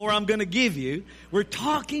Or I'm going to give you. We're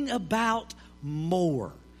talking about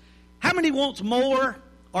more. How many wants more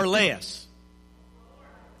or less?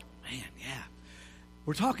 Man, yeah.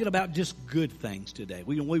 We're talking about just good things today.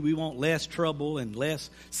 We want less trouble and less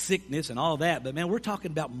sickness and all that. But, man, we're talking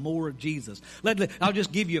about more of Jesus. I'll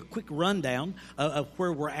just give you a quick rundown of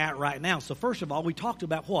where we're at right now. So, first of all, we talked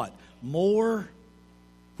about what? More.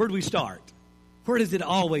 Where do we start? Where does it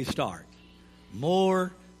always start?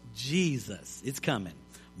 More Jesus. It's coming.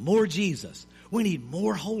 More Jesus. We need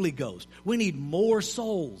more Holy Ghost. We need more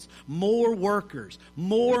souls, more workers,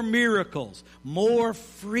 more miracles, more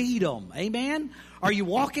freedom. Amen? Are you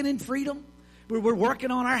walking in freedom? We're working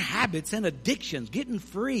on our habits and addictions, getting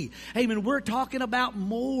free. Amen. We're talking about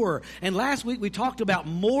more. And last week we talked about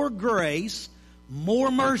more grace, more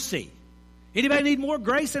mercy. Anybody need more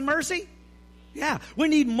grace and mercy? Yeah. We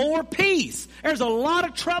need more peace. There's a lot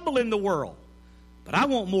of trouble in the world. But I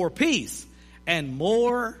want more peace and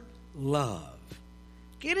more love.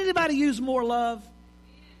 Can anybody use more love?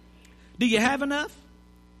 Do you have enough?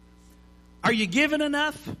 Are you giving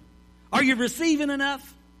enough? Are you receiving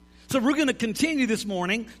enough? So we're going to continue this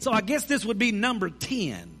morning. So I guess this would be number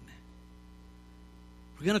 10.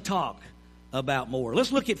 We're going to talk about more.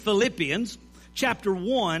 Let's look at Philippians chapter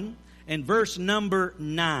 1 and verse number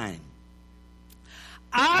 9.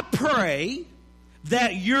 I pray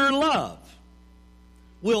that your love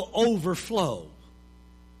will overflow.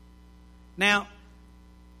 Now,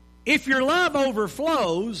 if your love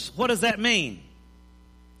overflows, what does that mean?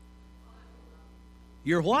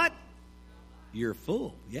 You're what? You're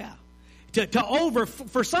full, yeah.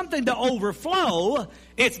 For something to overflow,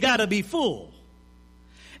 it's got to be full.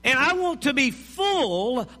 And I want to be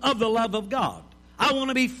full of the love of God. I want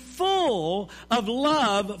to be full of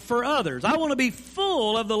love for others. I want to be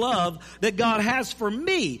full of the love that God has for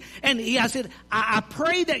me. And I said, I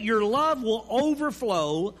pray that your love will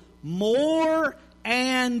overflow more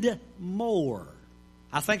and more.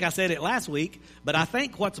 I think I said it last week, but I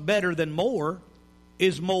think what's better than more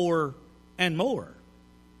is more and more.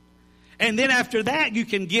 And then after that, you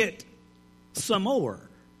can get some more.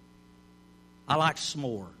 I like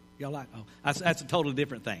s'more. Y'all like? Oh, that's a totally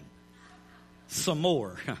different thing. Some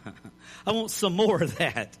more. I want some more of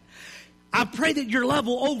that. I pray that your love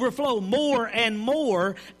will overflow more and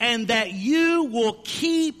more, and that you will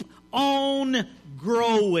keep on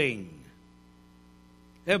growing.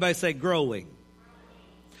 Everybody say growing.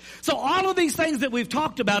 So all of these things that we've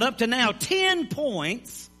talked about up to now, 10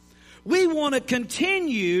 points, we want to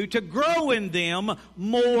continue to grow in them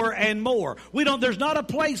more and more. There's not a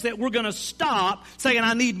place that we're going to stop saying,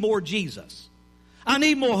 I need more Jesus. I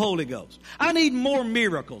need more Holy Ghost. I need more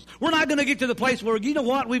miracles. We're not going to get to the place where, you know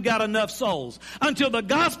what, we've got enough souls. Until the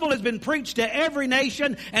gospel has been preached to every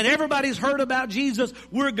nation and everybody's heard about Jesus,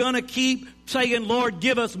 we're going to keep saying, Lord,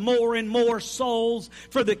 give us more and more souls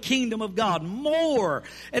for the kingdom of God. More.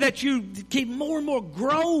 And that you keep more and more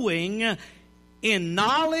growing in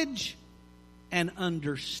knowledge and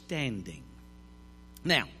understanding.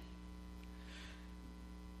 Now,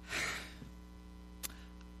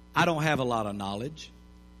 I don't have a lot of knowledge,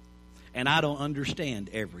 and I don't understand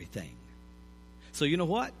everything. So you know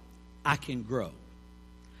what? I can grow.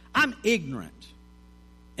 I'm ignorant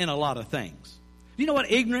in a lot of things. You know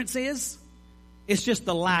what ignorance is? It's just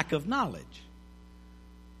the lack of knowledge.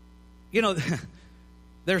 You know,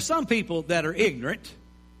 there's some people that are ignorant,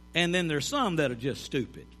 and then there's some that are just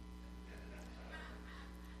stupid.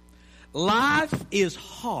 Life is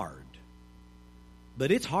hard,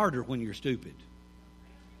 but it's harder when you're stupid.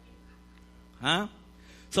 Huh?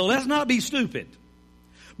 So let's not be stupid.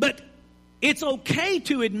 But it's okay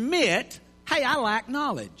to admit, hey, I lack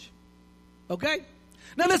knowledge. Okay?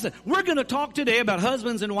 Now listen, we're going to talk today about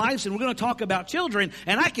husbands and wives, and we're going to talk about children.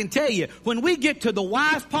 And I can tell you, when we get to the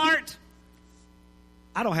wife part,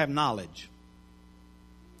 I don't have knowledge.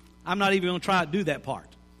 I'm not even going to try to do that part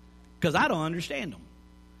because I don't understand them.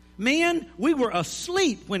 Men, we were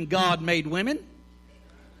asleep when God made women.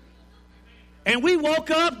 And we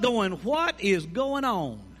woke up going, what is going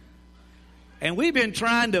on? And we've been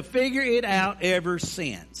trying to figure it out ever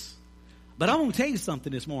since. But I'm going to tell you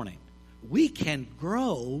something this morning. We can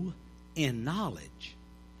grow in knowledge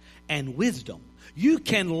and wisdom. You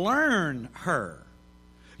can learn her.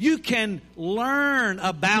 You can learn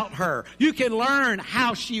about her. You can learn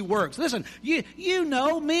how she works. Listen, you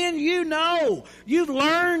know, men, you know. You've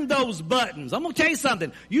learned those buttons. I'm going to tell you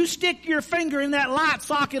something. You stick your finger in that light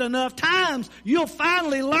socket enough times, you'll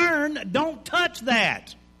finally learn, don't touch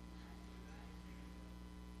that.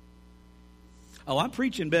 Oh, I'm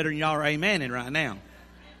preaching better than y'all are amening right now.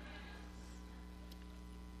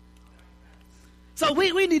 So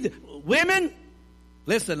we need to, women,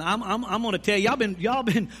 Listen, I'm going to tell you, y'all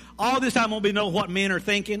been all this time going to know what men are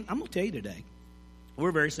thinking. I'm going to tell you today.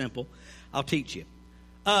 We're very simple. I'll teach you.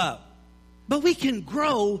 But we can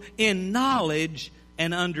grow in knowledge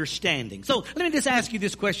and understanding. So let me just ask you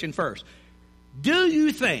this question first. Do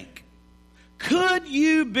you think, could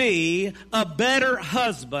you be a better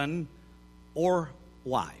husband or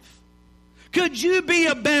wife? Could you be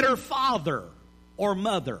a better father or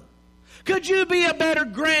mother? Could you be a better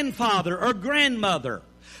grandfather or grandmother?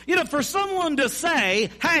 You know, for someone to say,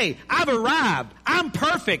 hey, I've arrived. I'm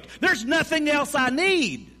perfect. There's nothing else I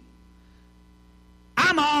need.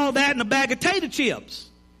 I'm all that in a bag of potato chips.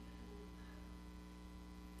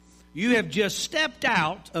 You have just stepped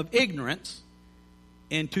out of ignorance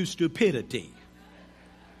into stupidity.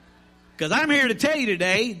 Because I'm here to tell you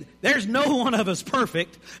today, there's no one of us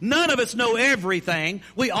perfect. None of us know everything.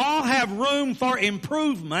 We all have room for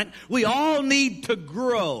improvement. We all need to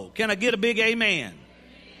grow. Can I get a big amen?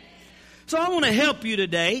 So I want to help you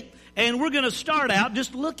today, and we're going to start out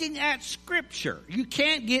just looking at Scripture. You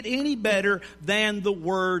can't get any better than the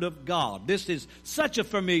Word of God. This is such a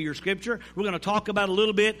familiar Scripture. We're going to talk about it a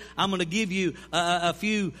little bit. I'm going to give you a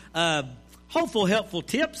few hopeful, helpful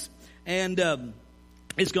tips, and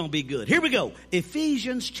it's going to be good. Here we go.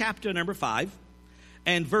 Ephesians chapter number 5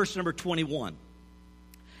 and verse number 21.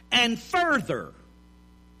 And further,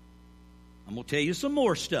 I'm going to tell you some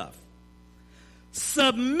more stuff.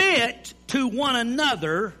 Submit to one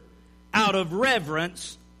another out of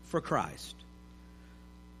reverence for Christ.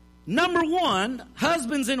 Number one,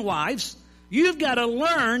 husbands and wives, you've got to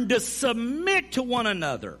learn to submit to one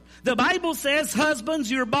another. The Bible says,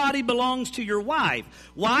 husbands, your body belongs to your wife.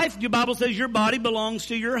 Wife, your Bible says your body belongs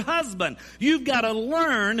to your husband. You've got to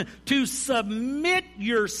learn to submit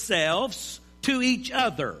yourselves to each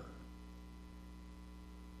other.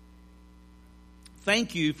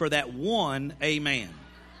 Thank you for that one amen.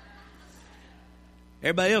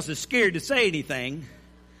 Everybody else is scared to say anything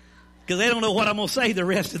because they don't know what I'm going to say the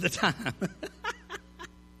rest of the time.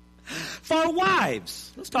 For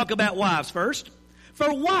wives, let's talk about wives first.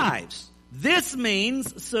 For wives, this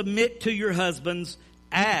means submit to your husbands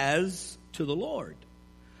as to the Lord.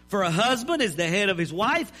 For a husband is the head of his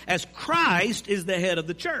wife as Christ is the head of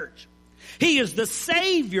the church. He is the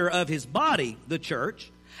Savior of his body, the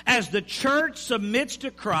church. As the church submits to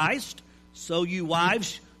Christ, so you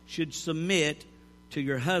wives should submit to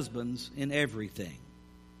your husbands in everything.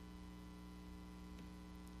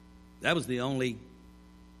 That was the only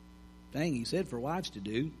thing he said for wives to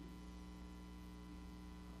do.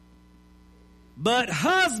 But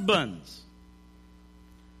husbands,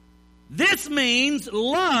 this means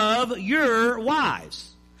love your wives.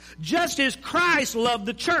 Just as Christ loved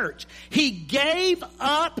the church. He gave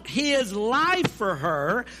up his life for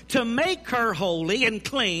her to make her holy and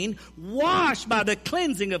clean, washed by the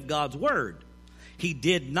cleansing of God's word. He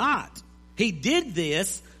did not. He did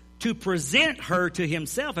this to present her to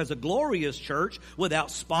himself as a glorious church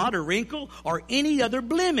without spot or wrinkle or any other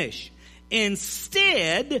blemish.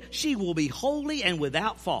 Instead, she will be holy and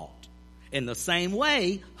without fault. In the same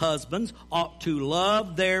way, husbands ought to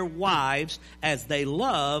love their wives as they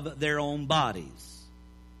love their own bodies.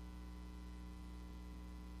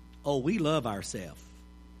 Oh, we love ourselves.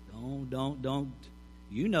 Don't.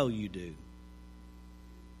 You know you do.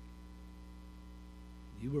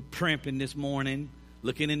 You were primping this morning,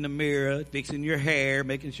 looking in the mirror, fixing your hair,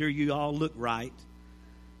 making sure you all look right.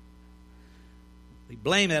 We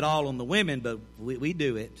blame that all on the women, but we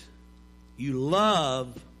do it. You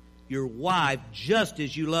love your wife just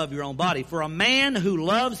as you love your own body. For a man who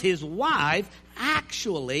loves his wife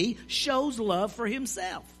actually shows love for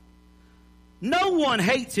himself. No one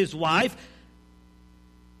hates his wife.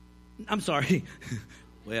 I'm sorry.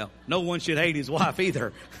 Well, no one should hate his wife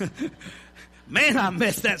either. Man, I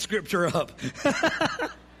messed that scripture up.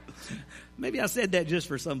 Maybe I said that just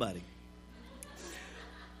for somebody.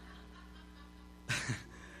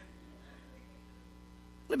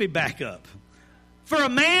 Let me back up. For a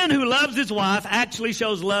man who loves his wife actually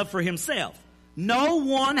shows love for himself. No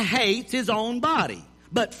one hates his own body,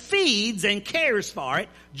 but feeds and cares for it,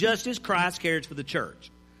 just as Christ cares for the church.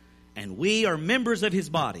 And we are members of his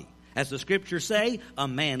body. As the scriptures say, a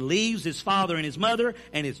man leaves his father and his mother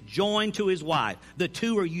and is joined to his wife. The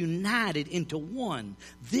two are united into one.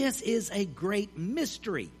 This is a great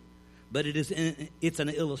mystery, but it's an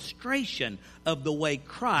illustration of the way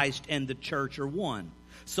Christ and the church are one.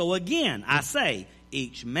 So again, I say,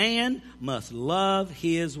 each man must love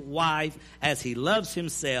his wife as he loves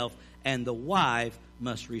himself, and the wife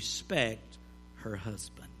must respect her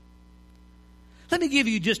husband. Let me give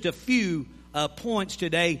you just a few points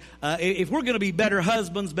today. If we're going to be better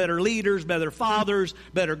husbands, better leaders, better fathers,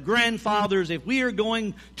 better grandfathers, if we are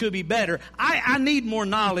going to be better, I need more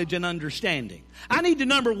knowledge and understanding. I need to,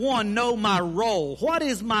 number one, know my role. What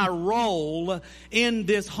is my role in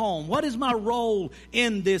this home? What is my role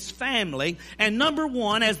in this family? And number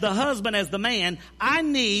one, as the husband, as the man, I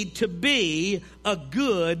need to be a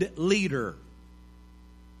good leader.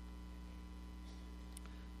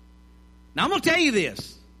 Now, I'm going to tell you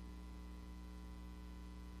this.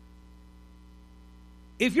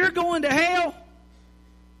 If you're going to hell,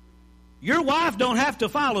 your wife don't have to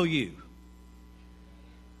follow you.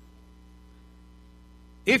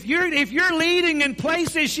 If you're leading in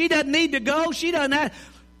places she doesn't need to go, she doesn't have.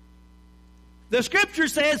 The scripture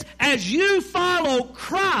says, as you follow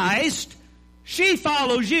Christ, she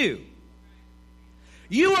follows you.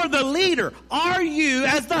 You are the leader. Are you,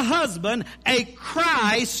 as the husband, a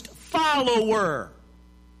Christ follower?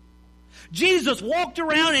 Jesus walked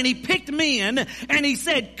around and he picked men and he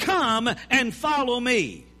said, come and follow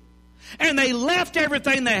me. And they left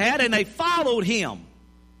everything they had and they followed him.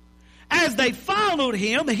 As they followed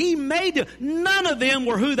him, he made none of them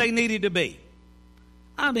were who they needed to be.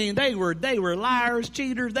 I mean, they were liars,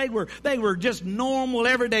 cheaters. They were just normal,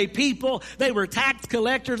 everyday people. They were tax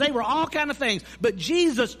collectors. They were all kind of things. But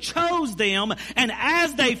Jesus chose them, and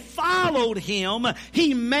as they followed him,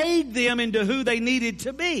 he made them into who they needed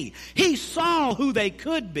to be. He saw who they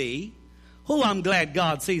could be. Oh, I'm glad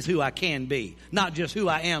God sees who I can be, not just who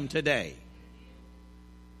I am today.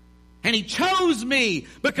 And he chose me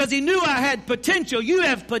because he knew I had potential. You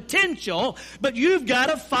have potential, but you've got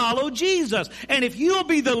to follow Jesus. And if you'll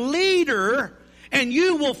be the leader and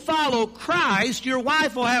you will follow Christ, your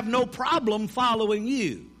wife will have no problem following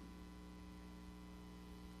you.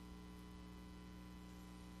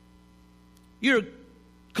 You're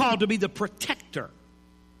called to be the protector.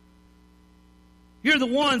 You're the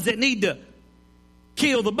ones that need to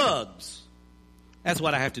kill the bugs. That's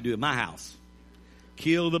what I have to do in my house.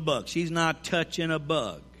 Kill the bug. She's not touching a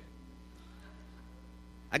bug.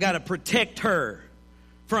 I got to protect her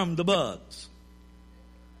from the bugs.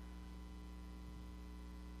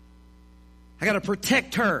 I got to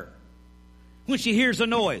protect her. When she hears a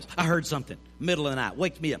noise, I heard something. Middle of the night,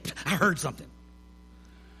 wakes me up. I heard something.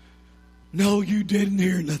 No, you didn't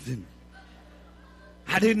hear nothing.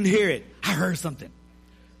 I didn't hear it. I heard something.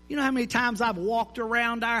 You know how many times I've walked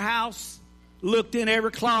around our house, looked in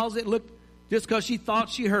every closet, just because she thought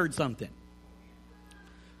she heard something.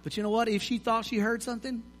 But you know what? If she thought she heard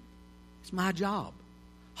something, it's my job.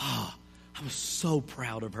 Oh, I was so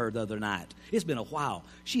proud of her the other night. It's been a while.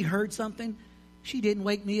 She heard something. She didn't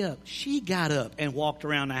wake me up. She got up and walked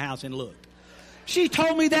around the house and looked. She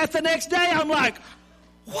told me that the next day. I'm like,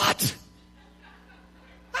 what?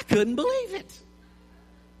 I couldn't believe it.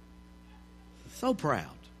 So proud.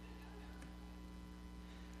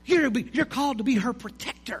 You're called to be her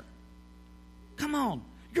protector. Come on.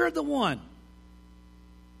 You're the one.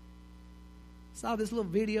 Saw this little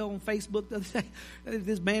video on Facebook the other day.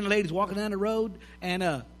 This man and lady's walking down the road,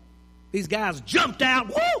 and these guys jumped out,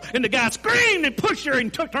 woo! And the guy screamed and pushed her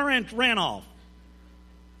and took her and ran off.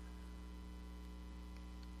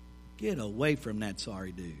 Get away from that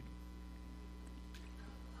sorry dude.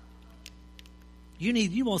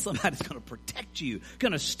 You want somebody that's going to protect you,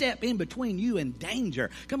 going to step in between you and danger.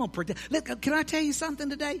 Come on, protect. Look, can I tell you something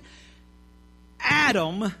today?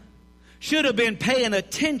 Adam should have been paying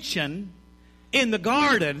attention in the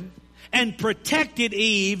garden and protected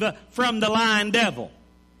Eve from the lying devil.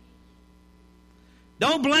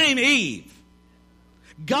 Don't blame Eve.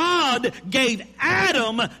 God gave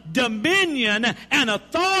Adam dominion and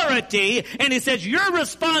authority, and he says your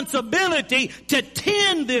responsibility to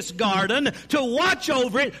tend this garden, to watch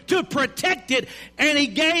over it, to protect it. And he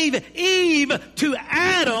gave Eve to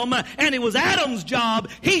Adam, and it was Adam's job.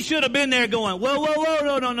 He should have been there going,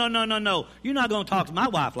 whoa, no. You're not going to talk to my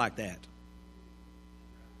wife like that.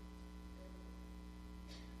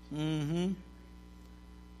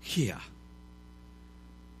 Yeah.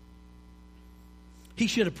 He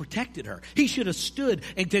should have protected her. He should have stood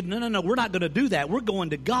and said, no, we're not going to do that. We're going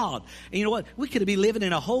to God. And you know what? We could be living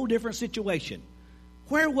in a whole different situation.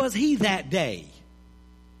 Where was he that day?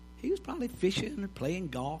 He was probably fishing or playing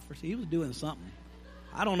golf, or he was doing something.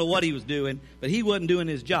 I don't know what he was doing, but he wasn't doing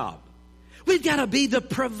his job. We've got to be the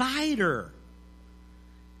provider.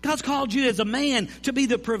 God's called you as a man to be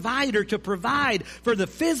the provider, to provide for the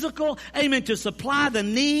physical, amen, to supply the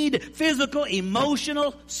need, physical,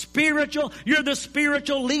 emotional, spiritual. You're the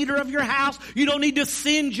spiritual leader of your house. You don't need to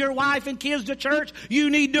send your wife and kids to church. You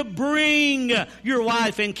need to bring your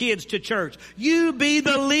wife and kids to church. You be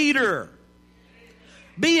the leader.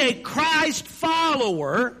 be a Christ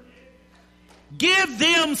follower, give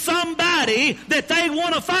them somebody that they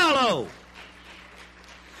want to follow.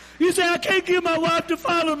 You say, I can't get my wife to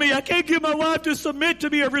follow me. I can't get my wife to submit to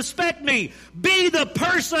me or respect me. Be the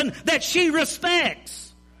person that she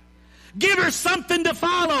respects. Give her something to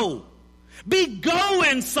follow. Be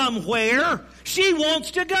going somewhere she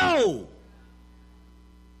wants to go.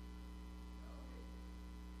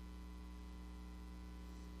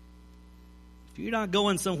 If you're not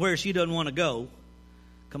going somewhere she doesn't want to go,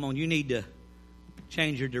 come on, you need to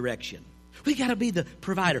change your direction. We've got to be the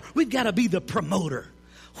provider. We've got to be the promoter.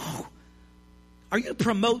 Are you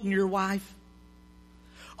promoting your wife?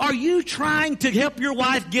 Are you trying to help your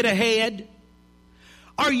wife get ahead?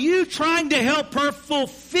 Are you trying to help her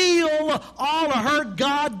fulfill all of her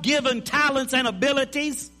God-given talents and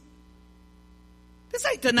abilities? This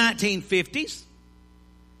ain't the 1950s.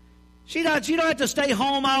 She don't have to stay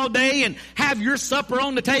home all day and have your supper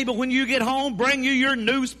on the table when you get home, bring you your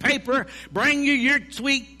newspaper, bring you your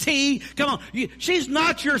sweet tea. Come on. She's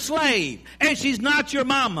not your slave, and she's not your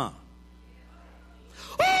mama.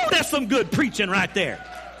 Oh, that's some good preaching right there.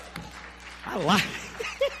 I like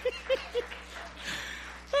it.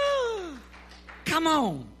 Oh, come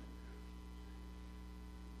on.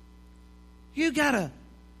 You got to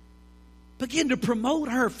begin to promote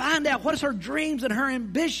her. Find out what is her dreams and her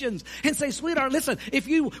ambitions. And say, sweetheart, listen,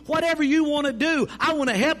 whatever you want to do, I want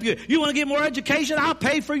to help you. You want to get more education? I'll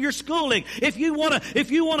pay for your schooling. If you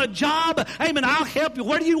want a job, amen, I'll help you.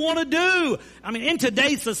 What do you want to do? I mean, in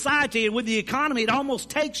today's society and with the economy, it almost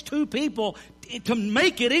takes two people to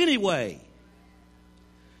make it anyway.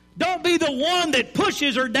 Don't be the one that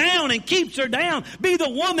pushes her down and keeps her down. Be the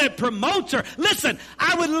one that promotes her. Listen,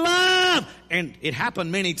 I would love, and it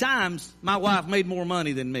happened many times, my wife made more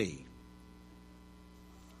money than me.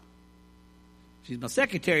 She's my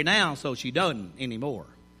secretary now, so she doesn't anymore.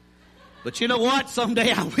 But you know what?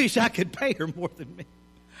 Someday I wish I could pay her more than me.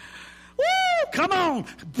 Woo! Come on.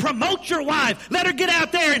 Promote your wife. Let her get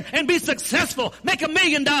out there and be successful. Make $1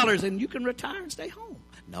 million and you can retire and stay home.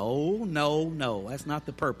 No. That's not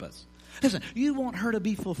the purpose. Listen, you want her to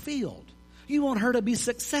be fulfilled. You want her to be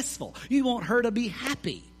successful. You want her to be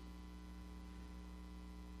happy.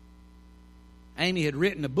 Amy had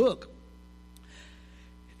written a book.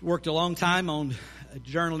 Worked a long time on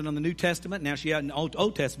journaling on the New Testament. Now she had an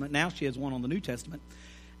Old Testament. Now she has one on the New Testament.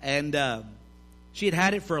 And she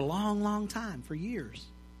had it for a long, long time, for years.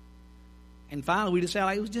 And finally we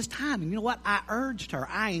decided it was just time. And you know what? I urged her.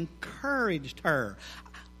 I encouraged her.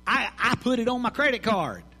 I put it on my credit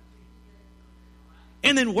card.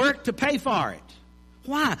 And then worked to pay for it.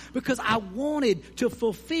 Why? Because I wanted to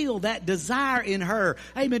fulfill that desire in her,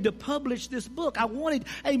 amen, to publish this book. I wanted,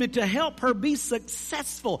 amen, to help her be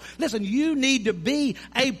successful. Listen, you need to be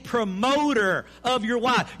a promoter of your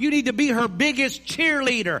wife. You need to be her biggest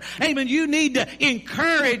cheerleader. Amen. You need to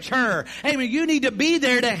encourage her. Amen. You need to be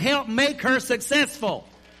there to help make her successful.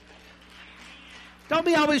 Don't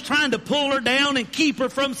be always trying to pull her down and keep her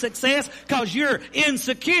from success because you're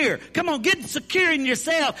insecure. Come on, get secure in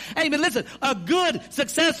yourself. Amen. Listen, a good,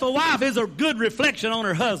 successful wife is a good reflection on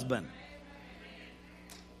her husband.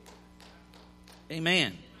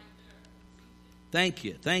 Amen. Thank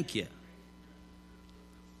you.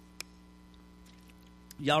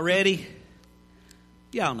 Y'all ready?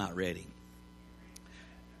 Y'all not ready.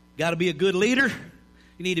 Got to be a good leader.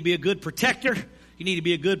 You need to be a good protector. You need to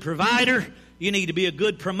be a good provider. You need to be a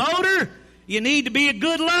good promoter. You need to be a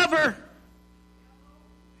good lover.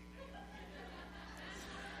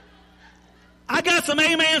 I got some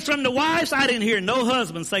amens from the wives. I didn't hear no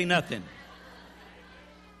husband say nothing.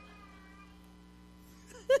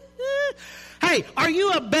 Hey, are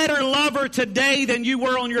you a better lover today than you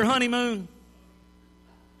were on your honeymoon?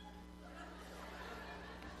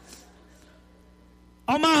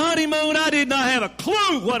 On my honeymoon, I did not have a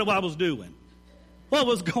clue what I was doing. What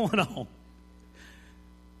was going on?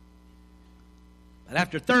 But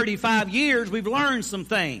after 35 years, we've learned some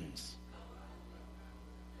things.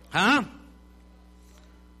 Huh?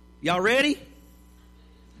 Y'all ready?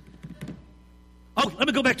 Oh, let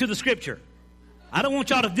me go back to the scripture. I don't want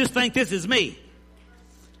y'all to just think this is me.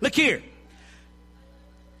 Look here.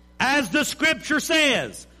 As the scripture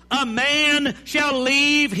says, a man shall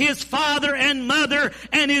leave his father and mother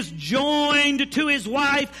and is joined to his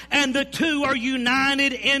wife, and the two are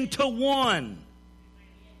united into one.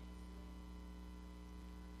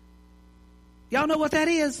 Y'all know what that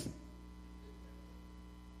is?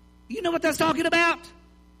 You know what that's talking about?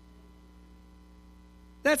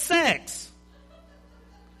 That's sex.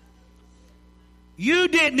 You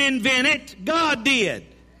didn't invent it. God did.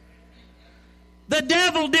 The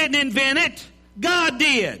devil didn't invent it. God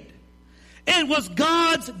did. It was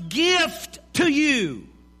God's gift to you.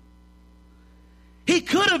 He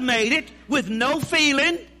could have made it with no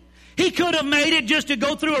feeling. He could have made it just to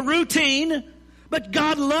go through a routine. But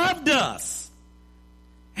God loved us.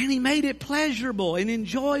 And He made it pleasurable and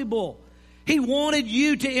enjoyable. He wanted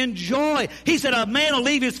you to enjoy. He said a man will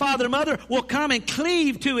leave his father and mother, will come and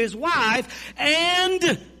cleave to his wife,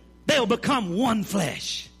 and they'll become one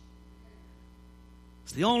flesh.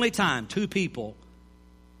 It's the only time two people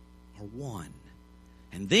are one.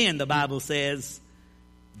 And then the Bible says,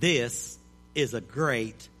 this is a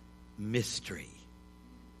great mystery.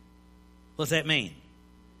 What's that mean?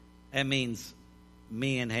 That means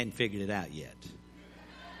men hadn't figured it out yet.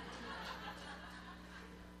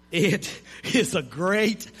 It is a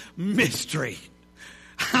great mystery.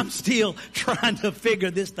 I'm still trying to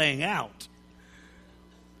figure this thing out.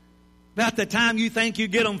 About the time you think you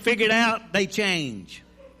get them figured out, they change.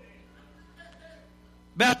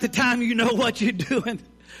 About the time you know what you're doing,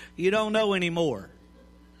 you don't know anymore.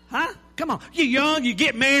 Huh? Come on. You're young, you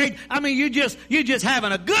get married. I mean, you're just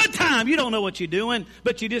having a good time. You don't know what you're doing,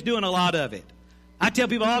 but you're just doing a lot of it. I tell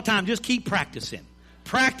people all the time, just keep practicing.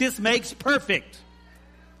 Practice makes perfect.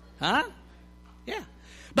 Huh? Yeah.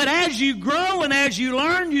 But as you grow and as you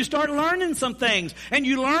learn, you start learning some things. And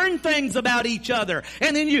you learn things about each other.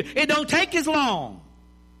 And then it don't take as long.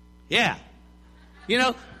 Yeah. You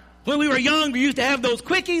know, when we were young, we used to have those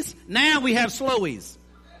quickies. Now we have slowies.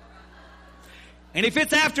 And if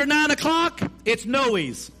it's after 9 o'clock, it's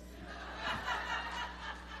noies.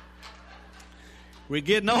 We're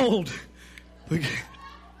getting old.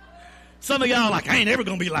 Some of y'all are like, I ain't ever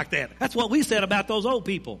going to be like that. That's what we said about those old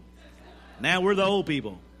people. Now we're the old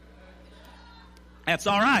people. That's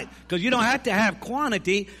all right, because you don't have to have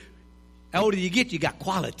quantity. The older you get, you got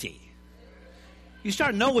quality. You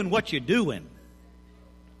start knowing what you're doing.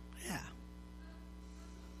 Yeah.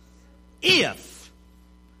 If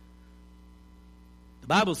the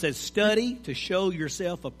Bible says, study to show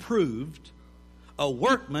yourself approved, a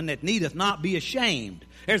workman that needeth not be ashamed.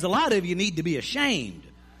 There's a lot of you need to be ashamed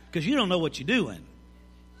because you don't know what you're doing.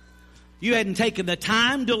 You hadn't taken the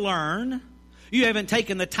time to learn. You haven't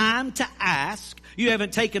taken the time to ask. You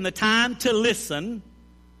haven't taken the time to listen.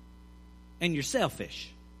 And you're selfish.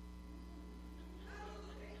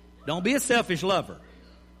 Don't be a selfish lover.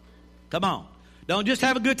 Come on. Don't just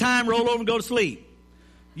have a good time, roll over and go to sleep.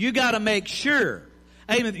 You got to make sure,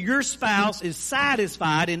 amen, that your spouse is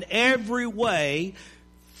satisfied in every way,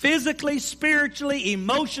 physically, spiritually,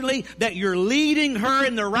 emotionally, that you're leading her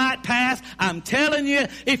in the right path. I'm telling you,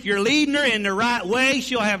 if you're leading her in the right way,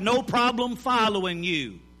 she'll have no problem following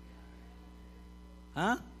you.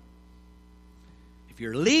 Huh? If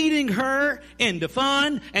you're leading her into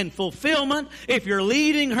fun and fulfillment, if you're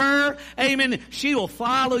leading her, amen, she will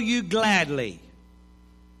follow you gladly.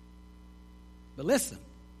 But listen,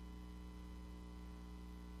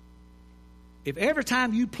 if every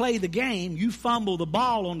time you play the game, you fumble the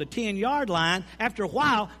ball on the 10-yard line, after a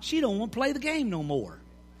while, she don't want to play the game no more.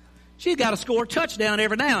 She's got to score a touchdown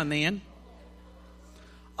every now and then.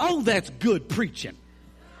 Oh, that's good preaching.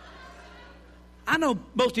 I know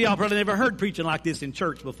most of y'all probably never heard preaching like this in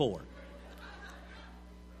church before.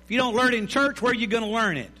 If you don't learn it in church, where are you going to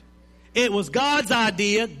learn it? It was God's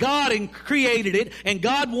idea. God created it. And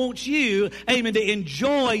God wants you, amen, to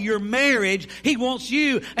enjoy your marriage. He wants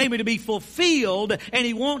you, amen, to be fulfilled. And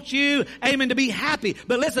He wants you, amen, to be happy.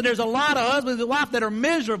 But listen, there's a lot of husbands and wives that are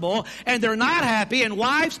miserable and they're not happy. And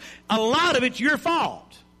wives, a lot of it's your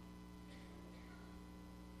fault.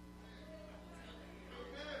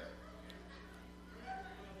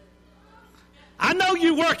 I know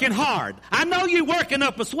you're working hard. I know you're working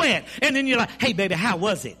up a sweat. And then you're like, hey, baby, how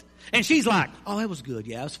was it? And she's like, oh, it was good.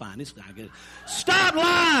 Yeah, it was fine. It's not good. Stop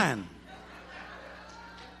lying.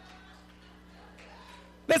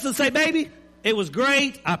 Listen, say, baby, it was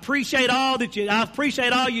great. I appreciate all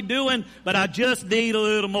you're doing, but I just need a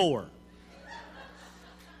little more.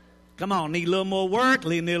 Come on, need a little more work,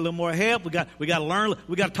 need a little more help. We got to learn.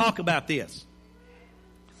 We got to talk about this.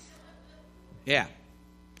 Yeah.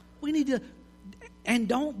 We need to, and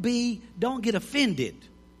don't get offended.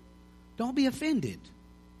 Don't be offended.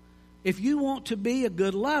 If you want to be a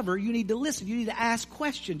good lover, you need to listen. You need to ask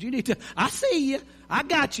questions. You need to, I see you. I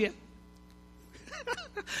got you.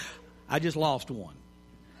 I just lost one.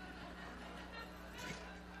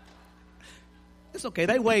 It's okay.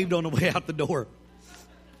 They waved on the way out the door.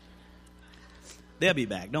 They'll be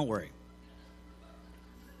back. Don't worry.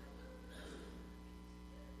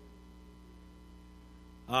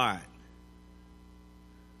 All right.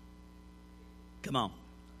 Come on.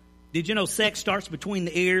 Did you know sex starts between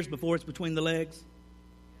the ears before it's between the legs?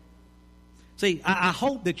 See, I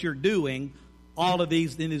hope that you're doing all of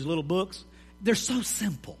these in these little books. They're so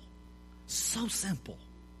simple. So simple.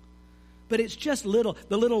 But it's just the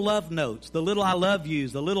little love notes, the little I love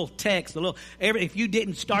yous, the little text, if you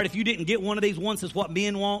didn't get one of these ones, it's what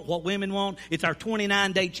men want, what women want. It's our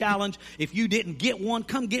 29-day challenge. If you didn't get one,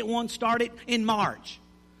 come get one. Start it in March.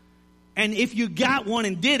 And if you got one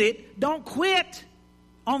and did it, don't quit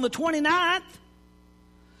on the 29th.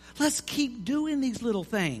 Let's keep doing these little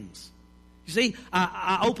things. You see,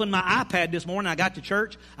 I opened my iPad this morning. I got to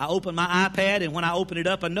church. I opened my iPad, and when I opened it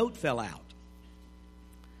up, a note fell out.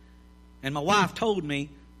 And my wife told me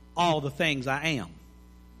all the things I am.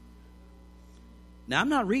 Now, I'm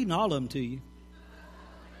not reading all of them to you.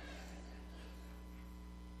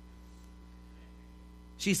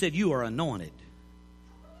 She said, you are anointed.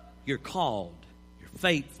 You're called. You're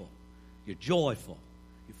faithful. You're joyful.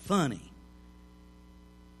 You're funny.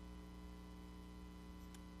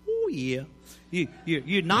 Oh, yeah.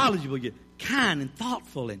 You're knowledgeable. You're kind and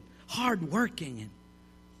thoughtful and hardworking. And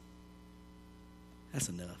that's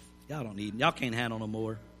enough. Y'all can't handle no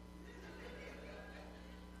more.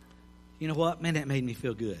 You know what? Man, that made me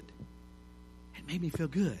feel good. It made me feel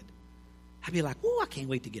good. I'd be like, oh, I can't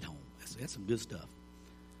wait to get home. That's some good stuff.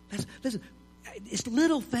 Listen, it's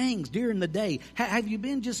little things during the day. Have you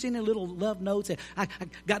been just sending little love notes? I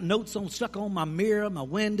got notes stuck on my mirror, my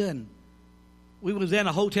window, and we was in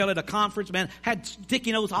a hotel at a conference, man, had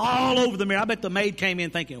sticky notes all over the mirror. I bet the maid came in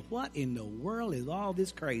thinking, what in the world is all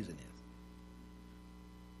this craziness?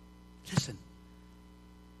 Listen,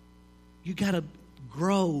 you got to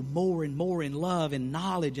grow more and more in love and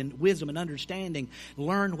knowledge and wisdom and understanding.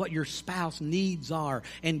 Learn what your spouse needs are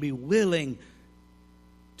and be willing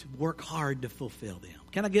to work hard to fulfill them.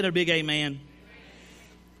 Can I get a big amen?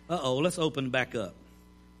 Uh-oh, let's open back up.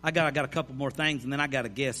 I got a couple more things, and then I got a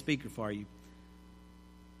guest speaker for you.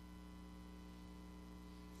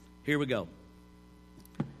 Here we go.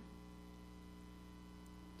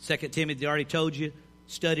 2 Timothy, I already told you.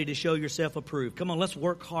 Study to show yourself approved. Come on, let's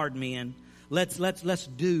work hard, men. Let's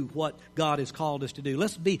do what God has called us to do.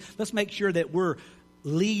 Let's make sure that we're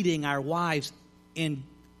leading our wives in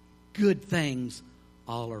good things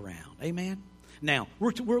all around. Amen. Now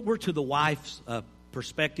we're to the wife's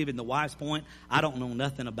perspective and the wife's point. I don't know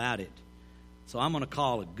nothing about it, so I'm going to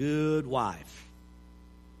call a good wife.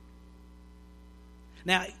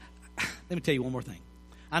 Now, let me tell you one more thing.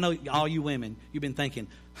 I know all you women, you've been thinking,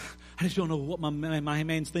 I just don't know what my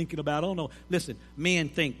man's thinking about. I don't know. Listen, men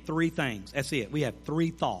think three things. That's it. We have three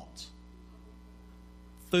thoughts.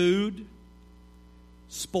 Food,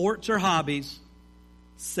 sports or hobbies,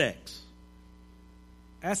 sex.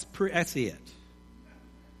 That's it.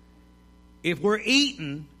 If we're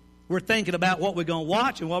eating, we're thinking about what we're going to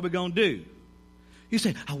watch and what we're going to do. You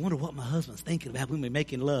say, I wonder what my husband's thinking about when we're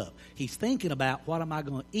making love. He's thinking about what am I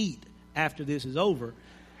going to eat after this is over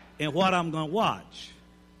and what I'm going to watch.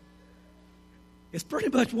 It's pretty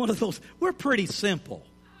much one of those. We're pretty simple.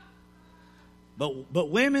 But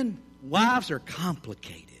women, wives are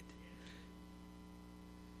complicated.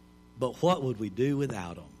 But what would we do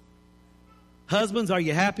without them? Husbands, are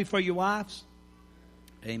you happy for your wives?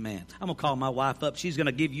 Amen. I'm going to call my wife up. She's going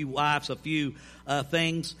to give you wives a few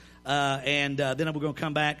things. And then we're going to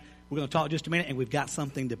come back. We're going to talk just a minute. And we've got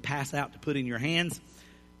something to pass out to put in your hands.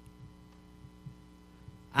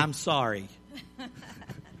 I'm sorry.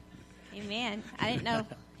 Amen. I didn't know.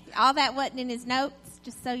 All that wasn't in his notes,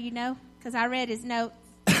 just so you know, because I read his notes.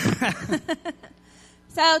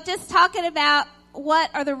 So just talking about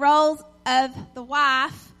what are the roles of the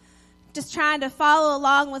wife, just trying to follow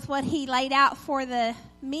along with what he laid out for the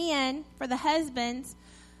men, for the husbands.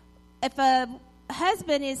 If a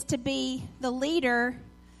husband is to be the leader,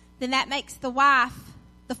 then that makes the wife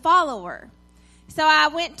the follower. So I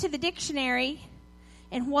went to the dictionary,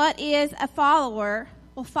 and what is a follower?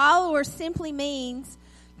 Well, follower simply means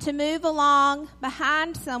to move along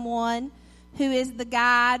behind someone who is the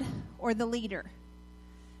guide or the leader.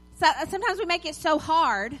 So sometimes we make it so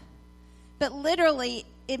hard, but literally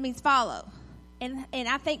it means follow. And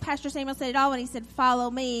I think Pastor Samuel said it all when he said,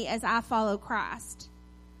 follow me as I follow Christ.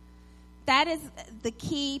 That is the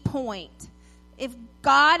key point. If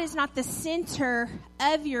God is not the center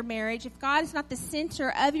of your marriage, if God is not the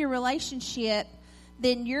center of your relationship,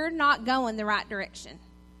 then you're not going the right direction.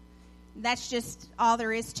 That's just all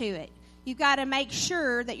there is to it. You've got to make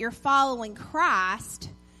sure that you're following Christ.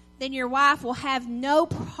 Then your wife will have no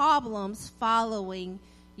problems following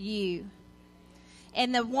you.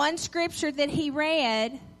 And the one scripture that he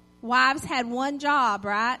read Wives had one job,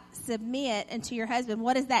 right? Submit unto your husband.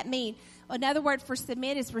 What does that mean? Another word for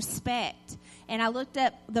submit is respect. And I looked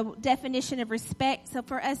up the definition of respect. So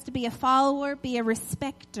for us to be a follower, be a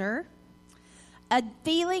respecter. A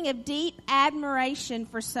feeling of deep admiration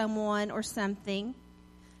for someone or something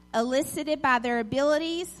elicited by their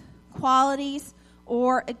abilities, qualities,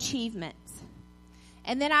 or achievements.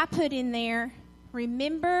 And then I put in there,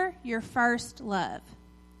 remember your first love.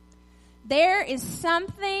 There is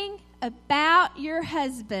something about your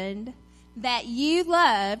husband that you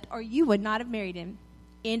loved or you would not have married him.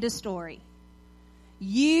 End of story.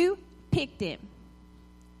 You picked him.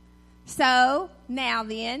 So, now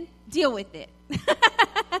then, deal with it.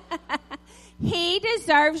 He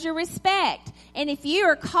deserves your respect. And if you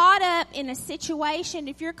are caught up in a situation,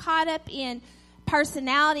 if you're caught up in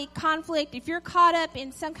personality conflict, if you're caught up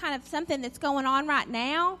in some kind of something that's going on right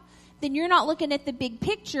now, then you're not looking at the big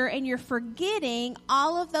picture and you're forgetting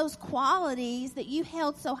all of those qualities that you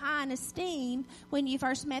held so high in esteem when you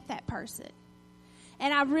first met that person.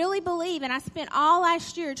 And I really believe, and I spent all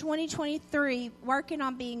last year, 2023, working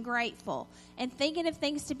on being grateful and thinking of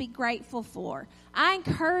things to be grateful for. I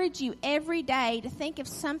encourage you every day to think of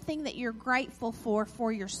something that you're grateful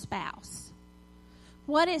for your spouse.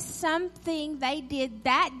 What is something they did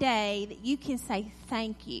that day that you can say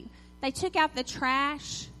thank you? They took out the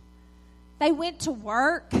trash. They went to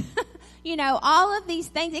work. You know, all of these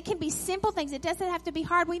things. It can be simple things. It doesn't have to be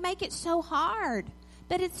hard. We make it so hard.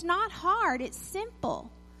 But it's not hard. It's simple.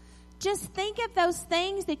 Just think of those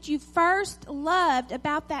things that you first loved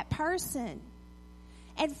about that person.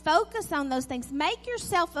 And focus on those things. Make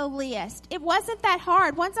yourself a list. It wasn't that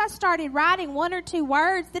hard. Once I started writing 1 or 2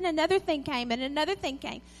 words, then another thing came, and another thing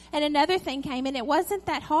came, and another thing came, and it wasn't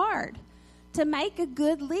that hard to make a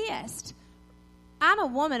good list. I'm a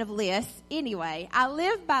woman of lists anyway. I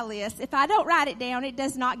live by lists. If I don't write it down, it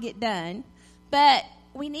does not get done. But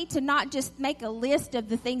we need to not just make a list of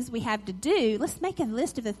the things we have to do. Let's make a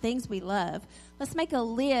list of the things we love. Let's make a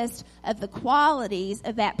list of the qualities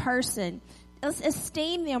of that person. Let's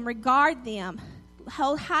esteem them, regard them,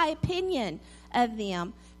 hold high opinion of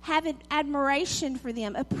them, have an admiration for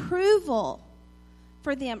them, approval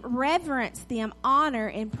for them, reverence them, honor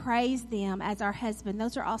and praise them as our husband.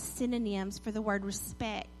 Those are all synonyms for the word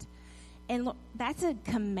respect. And look, that's a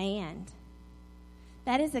command.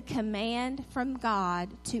 That is a command from God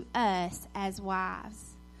to us as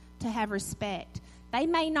wives to have respect. They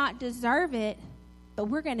may not deserve it, but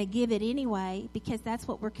we're going to give it anyway because that's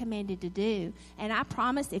what we're commanded to do. And I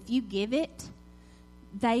promise if you give it,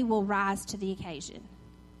 they will rise to the occasion.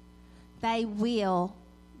 They will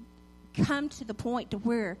come to the point to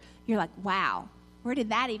where you're like, wow, where did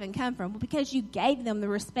that even come from? Well, because you gave them the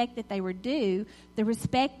respect that they were due, the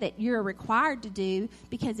respect that you're required to do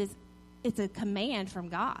because it's a command from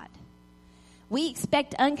God. We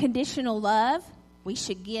expect unconditional love. We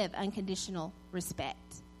should give unconditional respect.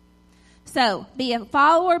 So, be a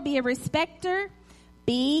follower, be a respecter,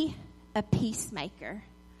 be a peacemaker.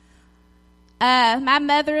 My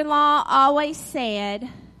mother-in-law always said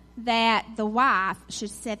that the wife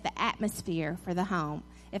should set the atmosphere for the home.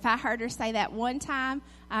 If I heard her say that one time,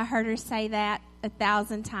 I heard her say that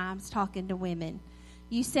 1,000 times talking to women.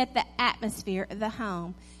 You set the atmosphere of the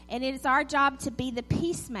home. And it is our job to be the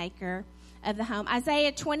peacemaker of the home.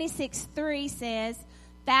 Isaiah 26:3 says,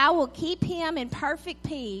 "Thou wilt keep him in perfect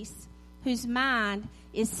peace, whose mind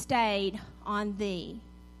is stayed on thee."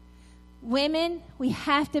 Women, we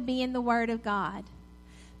have to be in the Word of God.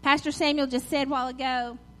 Pastor Samuel just said a while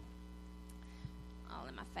ago, I'll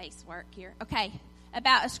let my face work here. Okay,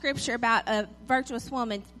 about a scripture about a virtuous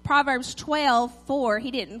woman. Proverbs 12:4.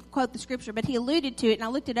 He didn't quote the scripture, but he alluded to it, and I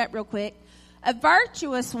looked it up real quick. A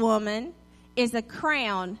virtuous woman is a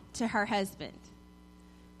crown to her husband.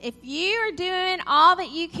 If you are doing all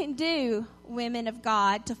that you can do, women of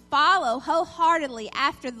God, to follow wholeheartedly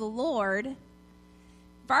after the Lord,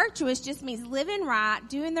 virtuous just means living right,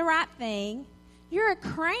 doing the right thing. You're a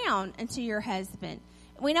crown unto your husband.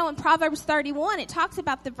 We know in Proverbs 31, it talks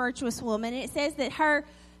about the virtuous woman, and it says that her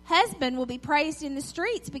husband will be praised in the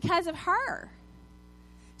streets because of her.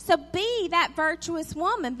 So be that virtuous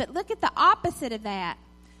woman, but look at the opposite of that.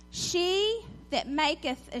 She that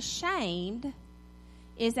maketh ashamed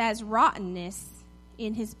is as rottenness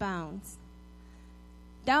in his bones.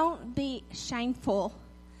 Don't be shameful.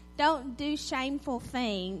 Don't do shameful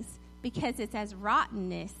things because it's as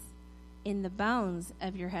rottenness in the bones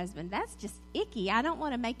of your husband. That's just icky. I don't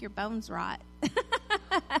want to make your bones rot.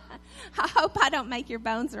 I hope I don't make your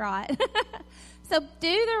bones rot. So do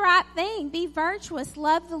the right thing. Be virtuous.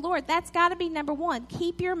 Love the Lord. That's got to be number one.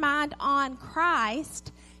 Keep your mind on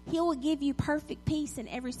Christ. He will give you perfect peace in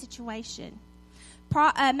every situation.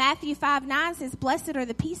 Matthew 5:9 says, "Blessed are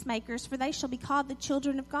the peacemakers, for they shall be called the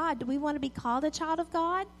children of God." Do we want to be called a child of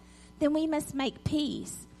God? Then we must make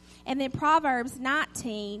peace. And then Proverbs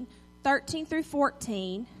 19:13 through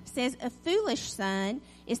 14 says, "A foolish son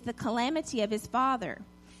is the calamity of his father,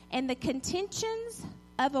 and the contentions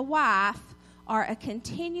of a wife are a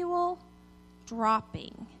continual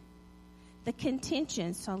dropping." The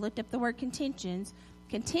contentions, so I looked up the word contentions.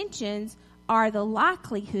 Contentions are the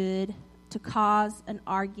likelihood to cause an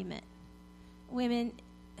argument. Women,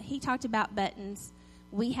 he talked about buttons.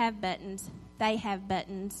 We have buttons. They have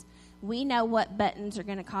buttons. We know what buttons are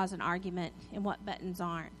going to cause an argument and what buttons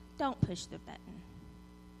aren't. Don't push the button.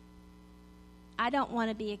 I don't want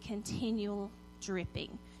to be a continual dripping.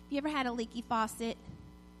 Have you ever had a leaky faucet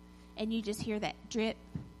and you just hear that drip,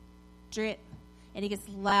 drip, and it gets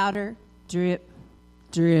louder, drip,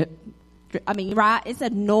 drip, drip? I mean, right? It's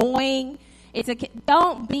annoying.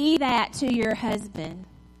 Don't be that to your husband.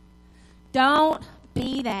 Don't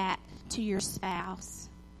be that to your spouse.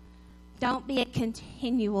 Don't be a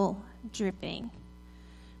continual dripping.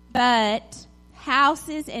 But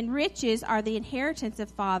houses and riches are the inheritance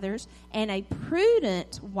of fathers, and a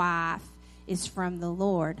prudent wife is from the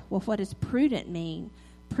Lord. Well, what does prudent mean?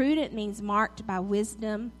 Prudent means marked by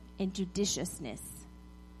wisdom and judiciousness.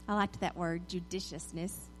 I liked that word,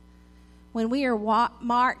 judiciousness. When we are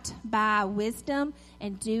marked by wisdom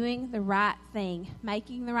and doing the right thing,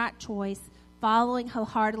 making the right choice, following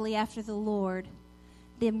wholeheartedly after the Lord,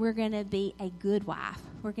 then we're going to be a good wife.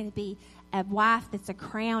 We're going to be a wife that's a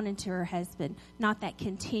crown into her husband, not that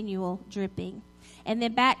continual dripping. And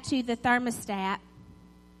then back to the thermostat.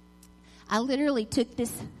 I literally took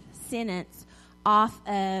this sentence off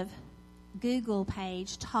of Google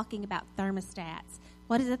page talking about thermostats.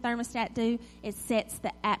 What does a thermostat do? It sets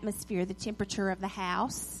the atmosphere, the temperature of the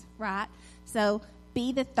house, right? So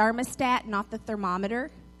be the thermostat, not the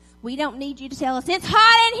thermometer. We don't need you to tell us, it's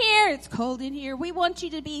hot in here, it's cold in here. We want you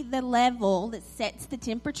to be the level that sets the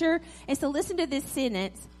temperature. And so listen to this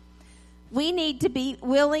sentence. We need to be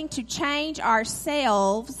willing to change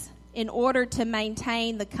ourselves in order to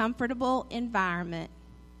maintain the comfortable environment.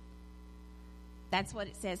 That's what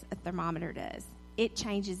it says a thermometer does. It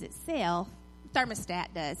changes itself.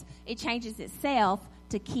 Thermostat does. It changes itself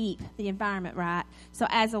to keep the environment right. So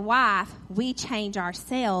as a wife, we change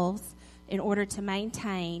ourselves in order to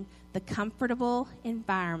maintain the comfortable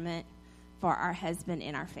environment for our husband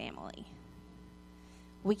and our family.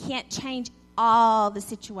 We can't change all the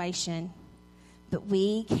situation, but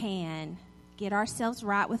we can get ourselves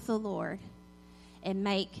right with the Lord and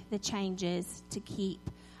make the changes to keep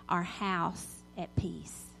our house at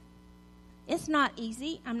peace. It's not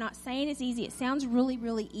easy. I'm not saying it's easy. It sounds really,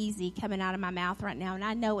 really easy coming out of my mouth right now, and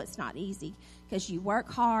I know it's not easy because you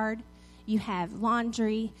work hard, you have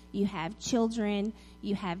laundry, you have children,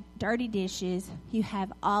 you have dirty dishes, you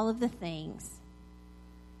have all of the things.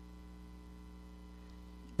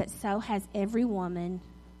 But so has every woman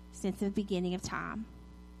since the beginning of time.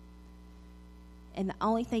 And the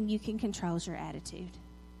only thing you can control is your attitude.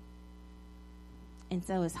 And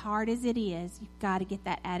so as hard as it is, you've got to get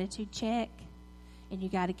that attitude check, and you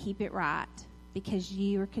got to keep it right, because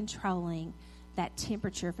you are controlling that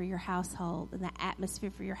temperature for your household and the atmosphere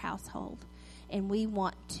for your household. And we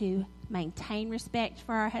want to maintain respect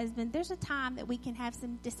for our husband. There's a time that we can have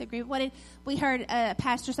some disagreement. We heard a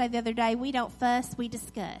pastor say the other day, we don't fuss, we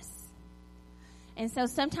discuss. And so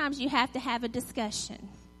sometimes you have to have a discussion.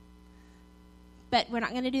 But we're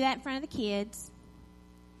not going to do that in front of the kids.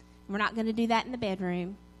 We're not going to do that in the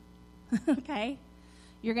bedroom, okay?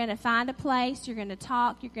 You're going to find a place. You're going to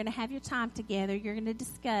talk. You're going to have your time together. You're going to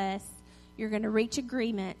discuss. You're going to reach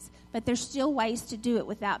agreements. But there's still ways to do it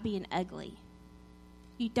without being ugly.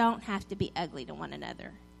 You don't have to be ugly to one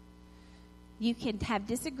another. You can have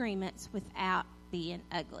disagreements without being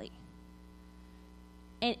ugly.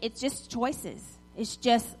 And it's just choices. It's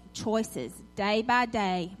just choices. Day by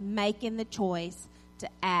day, making the choice to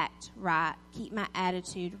act right, keep my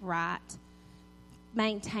attitude right,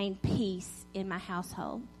 maintain peace in my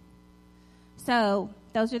household. So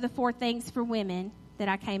those are the 4 things for women that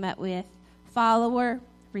I came up with: follower,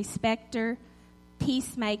 respecter,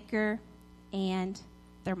 peacemaker, and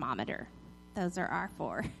thermometer. Those are our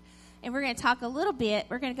 4. And we're going to talk a little bit.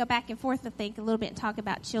 We're going to go back and forth, I think, a little bit and talk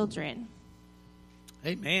about children.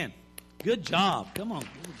 Amen. Good job. Come on.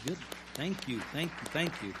 Good. Thank you.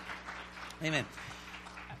 Amen.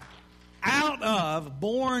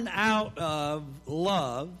 Born out of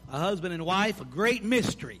love, a husband and wife, a great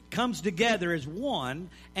mystery comes together as one,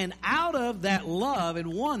 and out of that love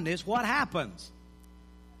and oneness, what happens?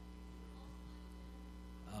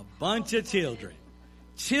 A bunch of children.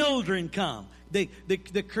 Children come.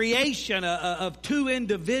 The creation of two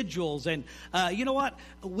individuals. And you know what?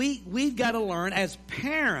 We've got to learn as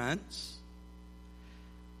parents,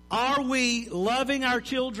 are we loving our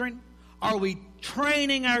children? Are we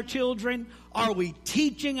training our children? Are we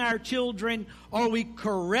teaching our children? Are we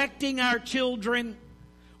correcting our children?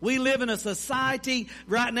 We live in a society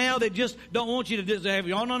right now that just don't want you to just have,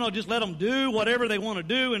 just let them do whatever they want to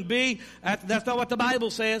do and be. That's not what the Bible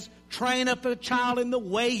says. Train up a child in the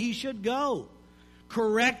way he should go.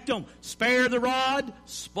 Correct them. Spare the rod,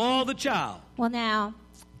 spoil the child. Well, now,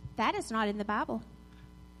 that is not in the Bible.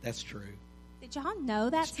 That's true. Did y'all know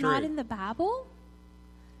that's true. Not in the Bible?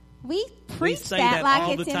 We preach say that that like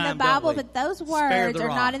all it's the in time, the Bible, don't we? but those Spare words the are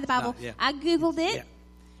rod. not in the Bible. Yeah. I Googled it. Yeah.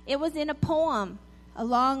 It was in a poem a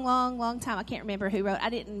long, long, long time. I can't remember who wrote it. I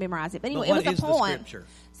didn't memorize it. But anyway, But it was a what is poem. the scripture?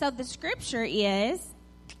 So the scripture is,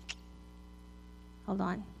 hold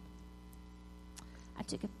on. I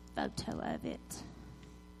took a photo of it.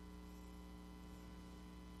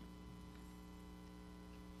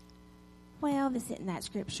 Well, this isn't that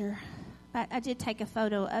scripture. But I did take a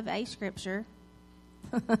photo of a scripture.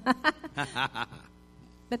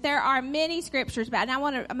 But there are many scriptures about it.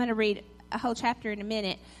 And I'm going to read a whole chapter in a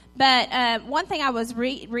minute. But one thing I was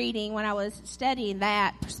reading when I was studying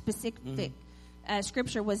that specific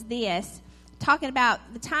scripture was this, talking about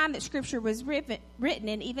the time that scripture was written,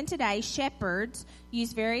 and even today, shepherds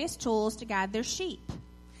use various tools to guide their sheep.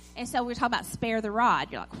 And so we're talking about spare the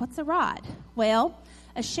rod. You're like, what's a rod? Well,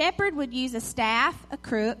 a shepherd would use a staff, a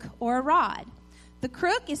crook, or a rod. The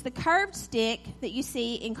crook is the curved stick that you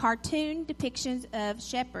see in cartoon depictions of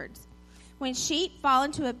shepherds. When sheep fall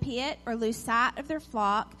into a pit or lose sight of their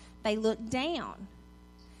flock, they look down.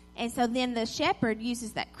 And so then the shepherd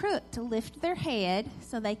uses that crook to lift their head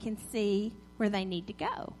so they can see where they need to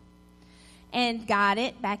go and guide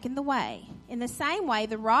it back in the way. In the same way,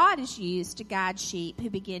 the rod is used to guide sheep who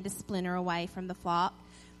begin to splinter away from the flock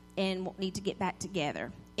and need to get back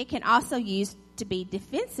together. It can also be used to be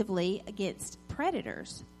defensively against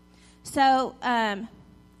predators. So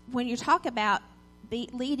when you talk about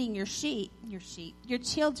leading your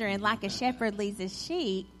children like a shepherd leads his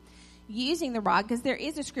sheep, using the rod, because there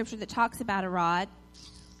is a scripture that talks about a rod.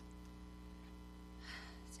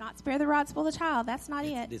 It's not spare the rod, spoil the child. That's not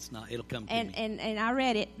it. It's not. It'll come to and, me. and I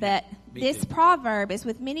read it, but Me this too. proverb is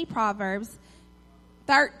with many proverbs,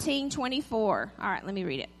 13:24. All right, let me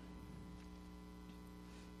read it.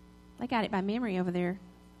 They got it by memory over there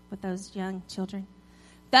with those young children.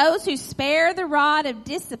 Those who spare the rod of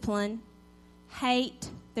discipline hate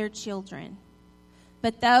their children,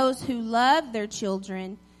 but those who love their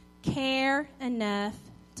children care enough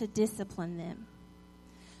to discipline them.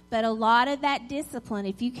 But a lot of that discipline,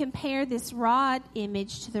 if you compare this rod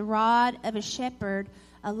image to the rod of a shepherd,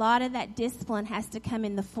 a lot of that discipline has to come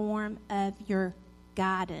in the form of your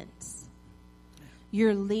guidance.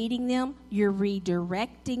 You're leading them. You're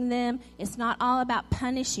redirecting them. It's not all about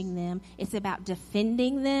punishing them. It's about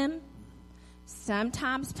defending them,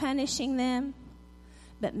 sometimes punishing them,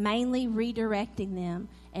 but mainly redirecting them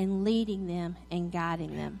and leading them and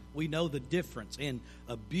guiding them. We know the difference in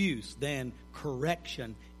abuse than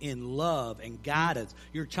correction, in love and guidance.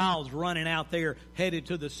 Your child's running out there headed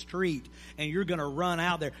to the street, and you're going to run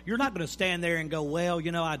out there. You're not going to stand there and go, well,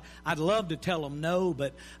 I'd love to tell them no,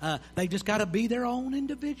 but they just got to be their own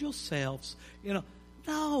individual selves.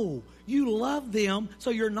 No, you love them, so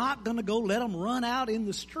you're not going to go let them run out in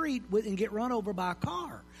the street and get run over by a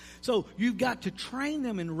car. So you've got to train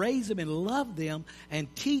them and raise them and love them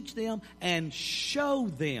and teach them and show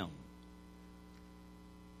them.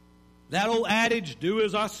 That old adage, do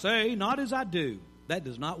as I say, not as I do, that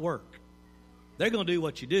does not work. They're going to do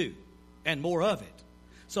what you do and more of it.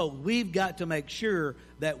 So we've got to make sure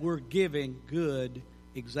that we're giving good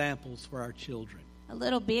examples for our children. A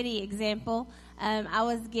little bitty example. I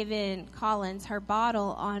was giving Collins her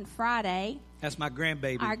bottle on Friday. That's my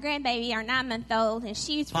grandbaby. Our grandbaby, our 9-month-old, and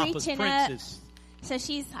she's Papa's reaching princess. up.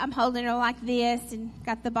 So I'm holding her like this and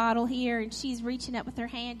got the bottle here, and she's reaching up with her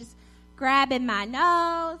hand, just grabbing my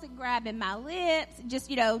nose and grabbing my lips, and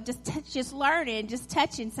just learning, just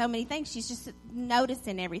touching so many things. She's just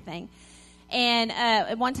noticing everything. And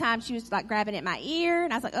at one time, she was like grabbing at my ear,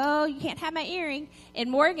 and I was like, "Oh, you can't have my earring."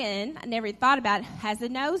 And Morgan, I never thought about it, has a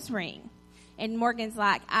nose ring. And Morgan's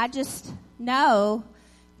like, "I just know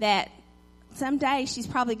that someday she's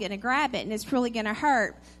probably going to grab it, and it's really going to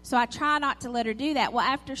hurt. So I try not to let her do that." Well,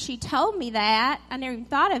 after she told me that, I never even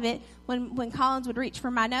thought of it. When Collins would reach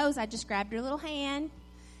for my nose, I just grabbed her little hand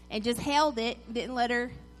and just held it, didn't let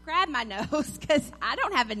her grab my nose because I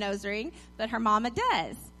don't have a nose ring, but her mama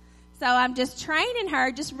does. So I'm just training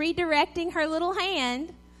her, just redirecting her little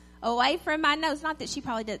hand away from my nose. Not that she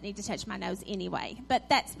probably doesn't need to touch my nose anyway, but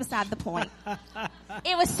that's beside the point.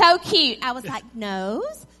 It was so cute. I was like,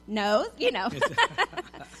 nose, you know.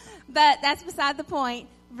 But that's beside the point.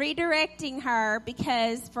 Redirecting her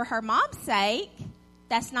because for her mom's sake,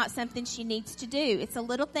 that's not something she needs to do. It's a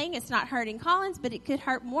little thing. It's not hurting Collins, but it could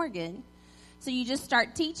hurt Morgan. So you just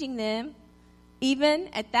start teaching them, even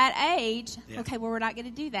at that age, okay, well, we're not going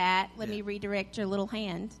to do that. Let me redirect your little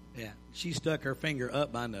hand. Yeah, she stuck her finger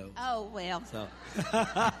up my nose. Oh, well. So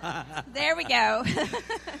there we go.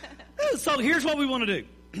 So here's what we want to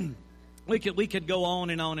do. We could go on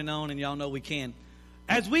and on and on, and y'all know we can.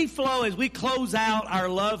 As we flow, as we close out our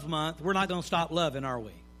love month, we're not going to stop loving, are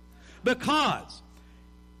we? Because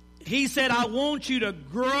he said, I want you to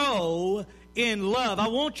grow in love. I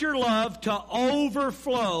want your love to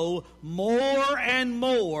overflow more and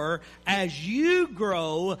more as you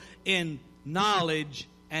grow in knowledge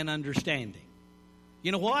and understanding.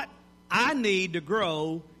 You know what? I need to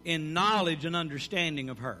grow in knowledge and understanding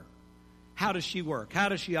of her. How does she work? How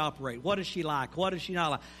does she operate? What is she like? What is she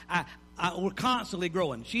not like? We're constantly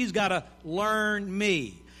growing. She's got to learn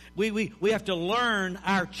me. We have to learn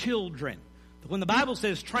our children. When the Bible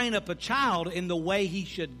says train up a child in the way he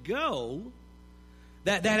should go,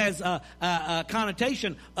 that has a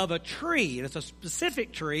connotation of a tree. It's a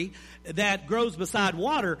specific tree that grows beside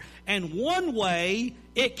water. And one way,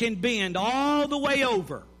 it can bend all the way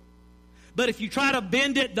over. But if you try to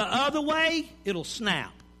bend it the other way, it'll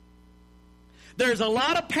snap. There's a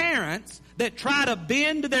lot of parents that try to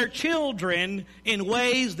bend their children in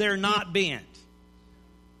ways they're not bent.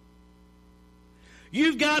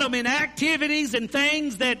 You've got them in activities and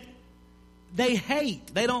things that they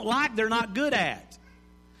hate, they don't like, they're not good at.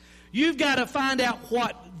 You've got to find out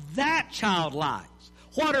what that child likes.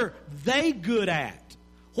 What are they good at?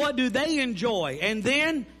 What do they enjoy? And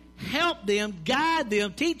then help them, guide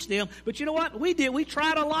them, teach them. But you know what? We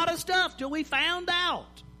tried a lot of stuff till we found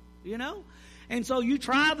out, you know. And so you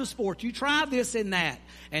try the sport, you try this and that.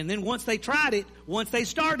 And then once they tried it, once they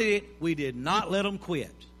started it, we did not let them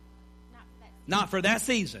quit. Not for that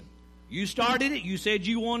season. You started it. You said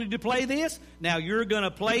you wanted to play this. Now you're going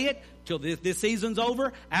to play it till this season's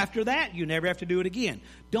over. After that, you never have to do it again.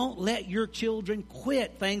 Don't let your children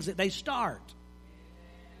quit things that they start.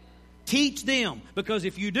 Teach them. Because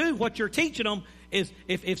if you do, what you're teaching them is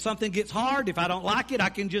if something gets hard, if I don't like it, I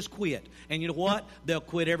can just quit. And you know what? They'll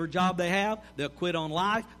quit every job they have. They'll quit on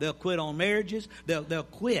life. They'll quit on marriages. They'll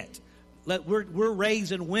quit. We're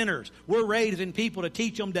raising winners. We're raising people to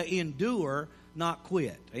teach them to endure, not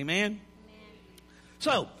quit. Amen? Amen.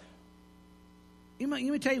 So, let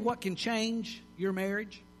me tell you what can change your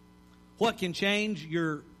marriage, what can change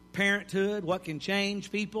your parenthood, what can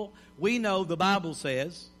change people. We know the Bible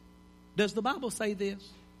says. Does the Bible say this?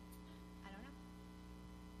 I don't know.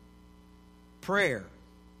 Prayer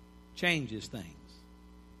changes things.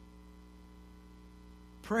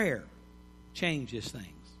 Prayer changes things.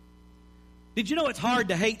 Did you know it's hard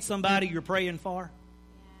to hate somebody you're praying for?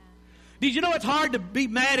 Yeah. Did you know it's hard to be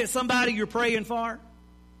mad at somebody you're praying for?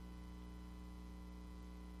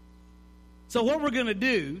 So what we're going to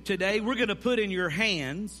do today, we're going to put in your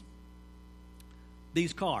hands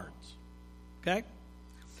these cards. Okay?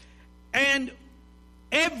 And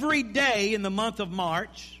every day in the month of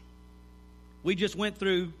March, we just went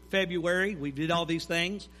through February. We did all these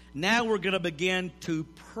things. Now we're going to begin to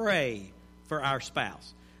pray for our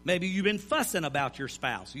spouse. Maybe you've been fussing about your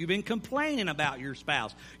spouse. You've been complaining about your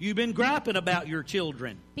spouse. You've been griping about your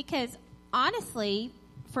children. Because honestly,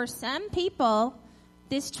 for some people,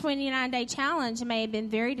 this 29-day challenge may have been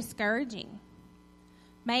very discouraging.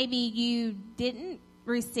 Maybe you didn't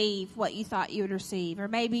receive what you thought you would receive, or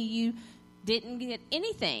maybe you didn't get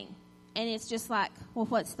anything. And it's just like, well,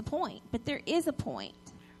 what's the point? But there is a point.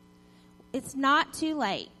 It's not too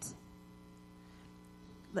late.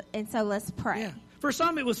 And so let's pray. Yeah. For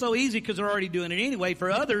some, it was so easy because they're already doing it anyway.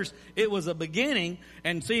 For others, it was a beginning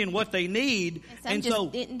and seeing what they need. And some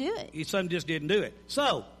just didn't do it. Some just didn't do it.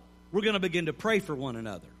 So, we're going to begin to pray for one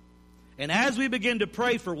another. And as we begin to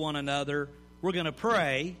pray for one another, we're going to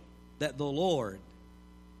pray that the Lord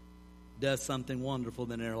does something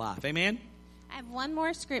wonderful in their life. Amen? I have one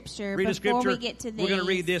more scripture read before we get to this. We're going to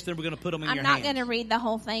read this, then we're going to put them in your hands. I'm not going to read the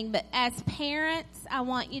whole thing, but as parents, I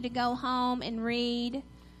want you to go home and read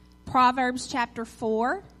Proverbs chapter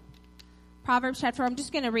 4. Proverbs chapter 4. I'm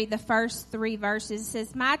just going to read the first 3 verses. It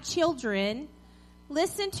says, "My children,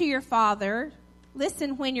 listen to your father.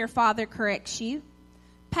 Listen when your father corrects you.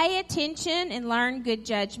 Pay attention and learn good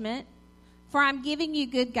judgment, for I'm giving you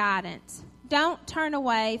good guidance. Don't turn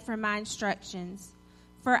away from my instructions.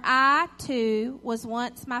 For I, too, was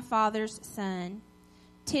once my father's son,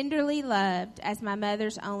 tenderly loved as my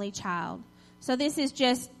mother's only child. So this is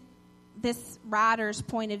just this writer's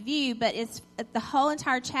point of view, but it's the whole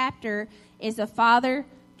entire chapter is a father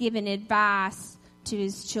giving advice to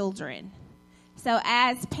his children. So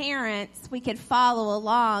as parents, we could follow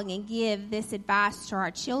along and give this advice to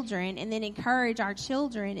our children and then encourage our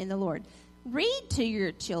children in the Lord. Read to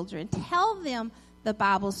your children. Tell them the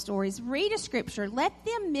Bible stories. Read a scripture. Let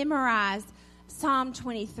them memorize Psalm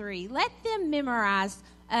 23. Let them memorize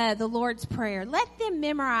the Lord's Prayer. Let them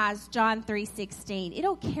memorize John 3:16.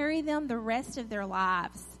 It'll carry them the rest of their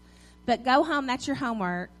lives. But go home. That's your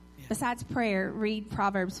homework. Yeah. Besides prayer, read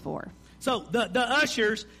Proverbs 4. So the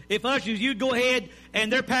ushers, if ushers, you go ahead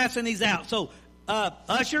and they're passing these out. So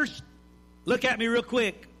ushers, look at me real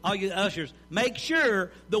quick, all you ushers. Make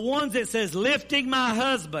sure the ones that says lifting my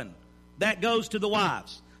husband, that goes to the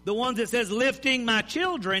wives. The ones that says lifting my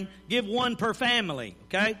children, give one per family,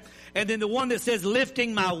 okay? And then the one that says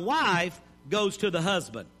lifting my wife goes to the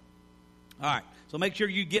husband. All right, so make sure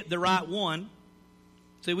you get the right one.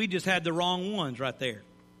 See, we just had the wrong ones right there.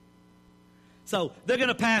 So they're going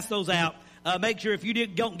to pass those out. Make sure if you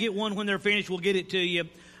don't get one when they're finished, we'll get it to you.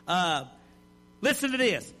 Listen to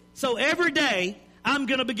this. So every day, I'm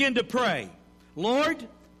going to begin to pray. Lord,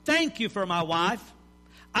 thank you for my wife.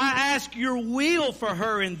 I ask your will for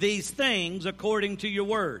her in these things according to your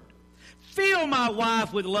word. Fill my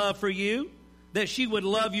wife with love for you, that she would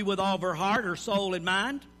love you with all of her heart, her soul, and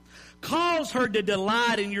mind. Cause her to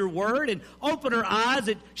delight in your word and open her eyes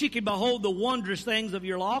that she can behold the wondrous things of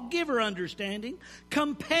your law. Give her understanding.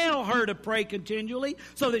 Compel her to pray continually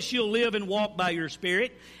so that she'll live and walk by your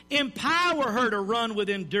spirit. Empower her to run with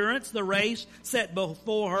endurance the race set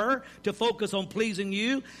before her to focus on pleasing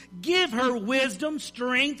you. Give her wisdom,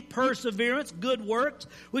 strength, perseverance, good works,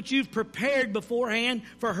 which you've prepared beforehand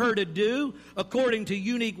for her to do according to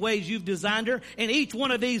unique ways you've designed her. And each one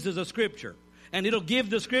of these is a scripture. And it'll give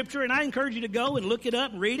the scripture, and I encourage you to go and look it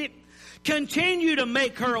up and read it. Continue to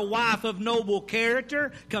make her a wife of noble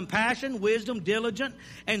character, compassion, wisdom, diligent,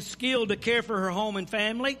 and skill to care for her home and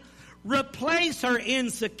family. Replace her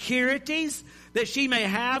insecurities that she may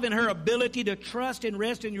have in her ability to trust and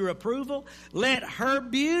rest in your approval. Let her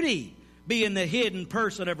beauty be in the hidden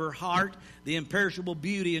person of her heart, the imperishable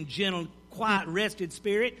beauty and gentle, quiet, rested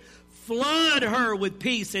spirit. Flood her with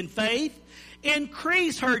peace and faith.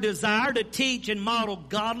 Increase her desire to teach and model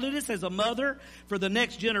godliness as a mother for the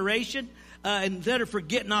next generation. And let her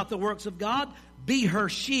forget not the works of God. Be her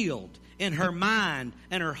shield in her mind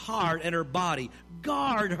and her heart and her body.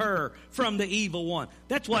 Guard her from the evil one.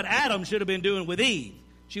 That's what Adam should have been doing with Eve.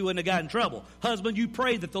 She wouldn't have got in trouble. Husband, you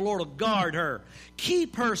pray that the Lord will guard her.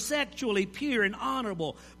 Keep her sexually pure and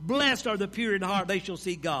honorable. Blessed are the pure in heart, they shall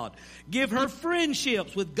see God. Give her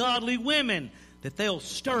friendships with godly women, that they'll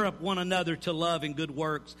stir up one another to love and good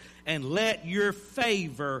works. And let your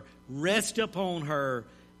favor rest upon her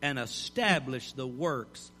and establish the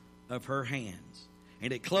works of her hands.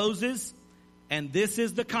 And it closes, and this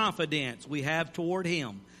is the confidence we have toward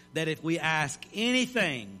him, that if we ask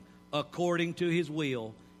anything according to his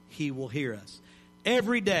will, he will hear us.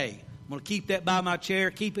 Every day, I'm going to keep that by my chair,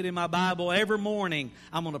 keep it in my Bible. Every morning,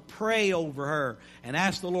 I'm going to pray over her and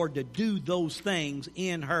ask the Lord to do those things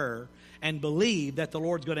in her and believe that the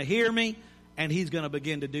Lord's going to hear me and he's going to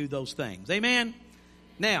begin to do those things. Amen?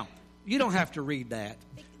 Now, you don't have to read that.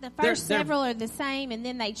 The first several are the same, and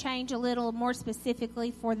then they change a little more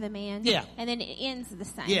specifically for the man. Yeah. And then it ends the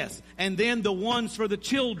same. Yes. And then the ones for the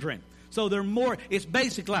children. So they're more, it's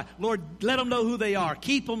basically like, Lord, let them know who they are.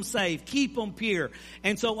 Keep them safe. Keep them pure.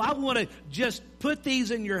 And so I want to just put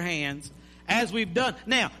these in your hands as we've done.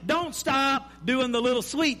 Now, don't stop doing the little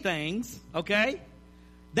sweet things, okay?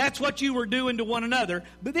 That's what you were doing to one another.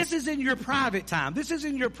 But this is in your private time. This is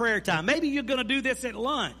in your prayer time. Maybe you're going to do this at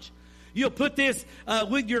lunch. You'll put this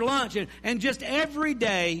with your lunch. And just every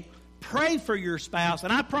day, pray for your spouse.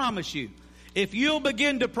 And I promise you, if you'll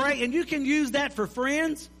begin to pray, and you can use that for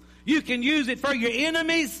friends. You can use it for your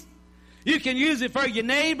enemies. You can use it for your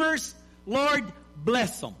neighbors. Lord,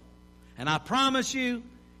 bless them. And I promise you,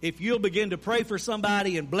 if you'll begin to pray for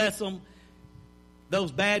somebody and bless them,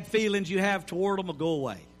 those bad feelings you have toward them will go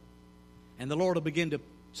away. And the Lord will begin to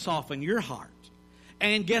soften your heart.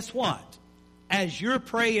 And guess what? As you're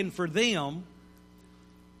praying for them,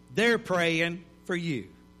 they're praying for you.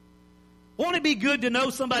 Won't it be good to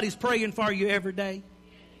know somebody's praying for you every day?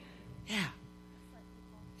 Yeah.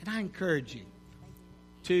 And I encourage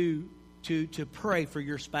you to pray for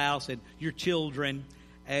your spouse and your children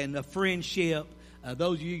and a friendship.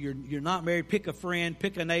 Those of you, you're not married, pick a friend,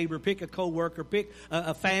 pick a neighbor, pick a coworker, pick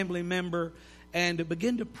a family member, and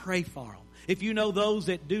begin to pray for them. If you know those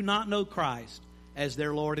that do not know Christ as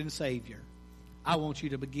their Lord and Savior, I want you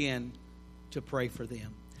to begin to pray for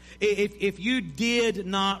them. If you did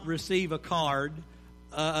not receive a card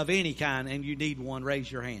of any kind and you need one,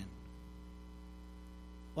 raise your hand.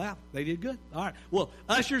 Wow, they did good. All right. Well,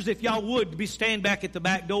 ushers, if y'all would be stand back at the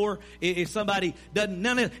back door. If somebody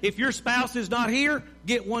doesn't, if your spouse is not here,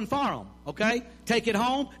 get one for them. Okay? Take it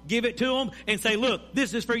home, give it to them, and say, look,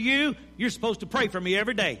 this is for you. You're supposed to pray for me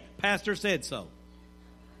every day. Pastor said so.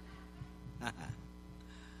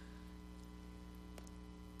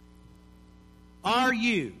 Are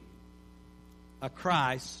you a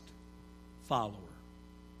Christ follower?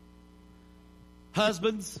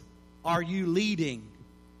 Husbands, are you leading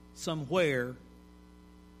somewhere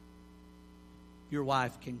your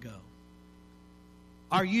wife can go?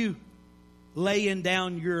 Are you laying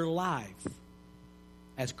down your life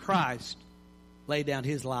as Christ laid down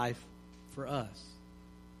His life for us?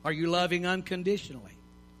 Are you loving unconditionally?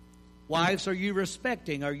 Wives, are you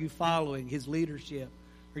respecting? Are you following His leadership?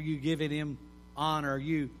 Are you giving Him honor? Are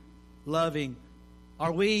you loving?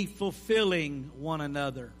 Are we fulfilling one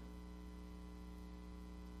another?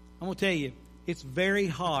 I'm going to tell you, it's very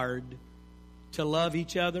hard to love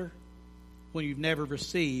each other when you've never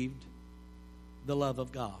received the love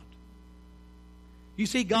of God. You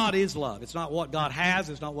see, God is love. It's not what God has.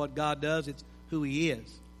 It's not what God does. It's who He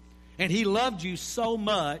is. And He loved you so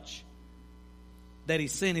much that He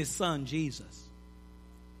sent His Son, Jesus,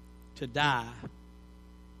 to die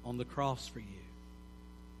on the cross for you.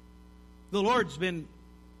 The Lord's been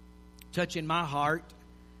touching my heart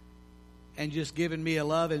and just giving me a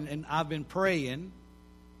love, and I've been praying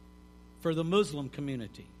for the Muslim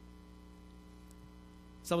community.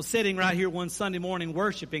 So I was sitting right here one Sunday morning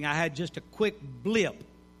worshiping. I had just a quick blip.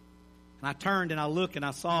 And I turned and I looked and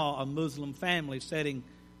I saw a Muslim family sitting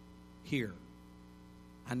here.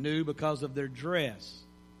 I knew because of their dress.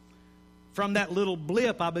 From that little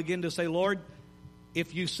blip, I began to say, Lord,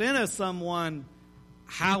 if you sent us someone,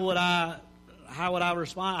 how would I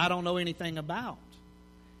respond? I don't know anything about.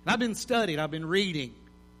 And I've been studying, I've been reading,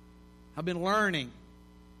 I've been learning.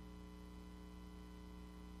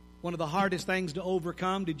 One of the hardest things to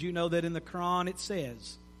overcome, did you know that in the Quran it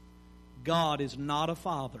says, God is not a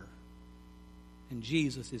father and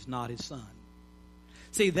Jesus is not His son.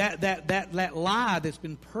 See, that lie that's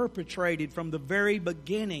been perpetrated from the very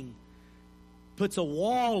beginning puts a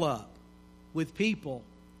wall up with people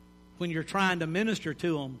when you're trying to minister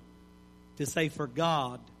to them to say, for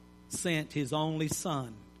God sent His only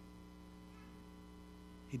Son.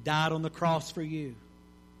 He died on the cross for you.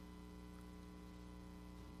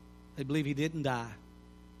 They believe He didn't die.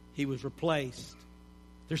 He was replaced.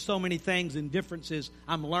 There's so many things and differences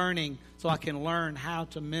I'm learning so I can learn how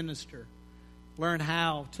to minister, learn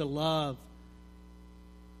how to love.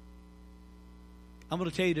 I'm going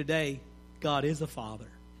to tell you today, God is a Father.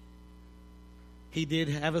 He did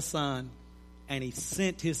have a Son, and He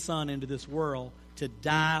sent His Son into this world to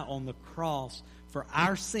die on the cross for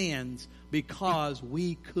our sins because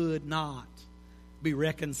we could not be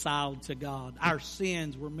reconciled to God. Our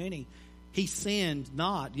sins were many. He sinned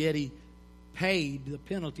not, yet He paid the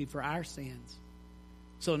penalty for our sins.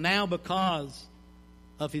 So now because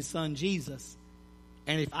of His Son Jesus,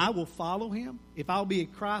 and if I will follow Him, if I'll be a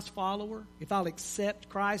Christ follower, if I'll accept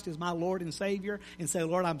Christ as my Lord and Savior and say,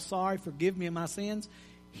 Lord, I'm sorry, forgive me of my sins,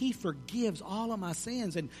 He forgives all of my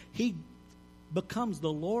sins and He becomes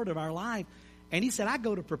the Lord of our life. And He said, I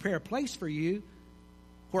go to prepare a place for you.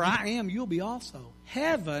 Where I am, you'll be also.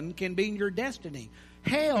 Heaven can be your destiny.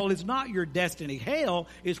 Hell is not your destiny. Hell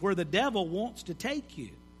is where the devil wants to take you.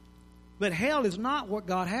 But hell is not what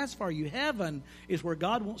God has for you. Heaven is where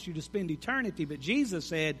God wants you to spend eternity. But Jesus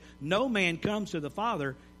said, no man comes to the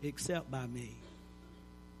Father except by me.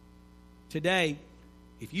 Today,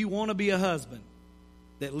 if you want to be a husband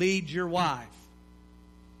that leads your wife,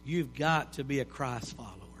 you've got to be a Christ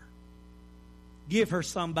follower. Give her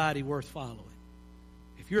somebody worth following.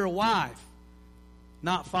 If you're a wife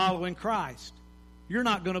not following Christ, you're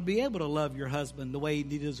not going to be able to love your husband the way he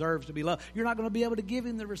deserves to be loved. You're not going to be able to give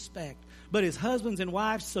him the respect. But as husbands and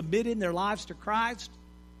wives submitting their lives to Christ,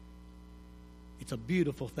 it's a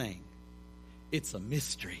beautiful thing. It's a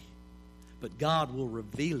mystery. But God will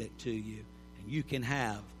reveal it to you, and you can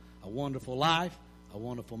have a wonderful life, a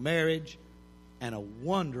wonderful marriage, and a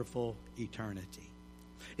wonderful eternity.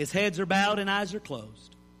 As heads are bowed and eyes are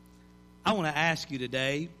closed, I want to ask you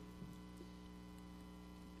today,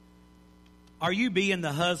 are you being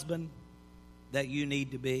the husband that you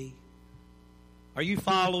need to be? Are you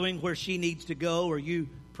following where she needs to go? Are you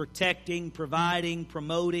protecting, providing,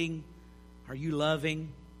 promoting? Are you loving?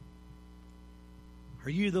 Are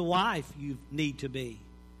you the wife you need to be?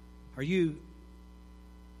 Are you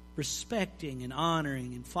respecting and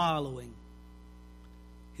honoring and following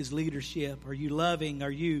His leadership? Are you loving?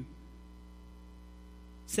 Are you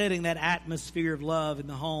setting that atmosphere of love in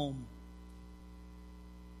the home?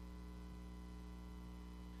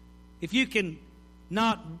 If you can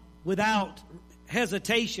not without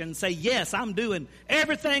hesitation say, yes, I'm doing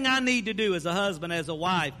everything I need to do as a husband, as a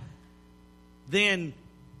wife, then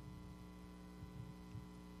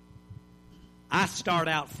I start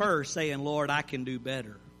out first saying, Lord, I can do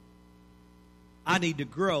better. I need to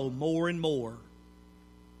grow more and more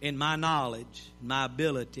in my knowledge, my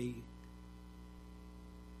ability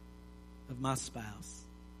of my spouse.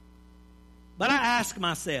 But I ask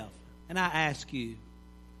myself, and I ask you,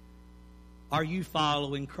 are you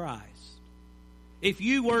following Christ? If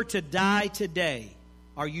you were to die today,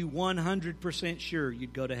 are you 100% sure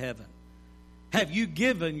you'd go to heaven? Have you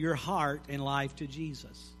given your heart and life to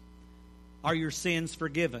Jesus? Are your sins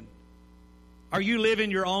forgiven? Are you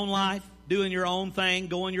living your own life, doing your own thing,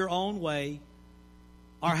 going your own way?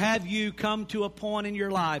 Or have you come to a point in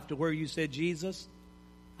your life to where you said, Jesus,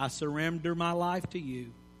 I surrender my life to you.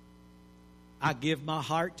 I give my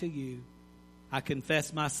heart to you. I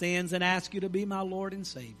confess my sins and ask you to be my Lord and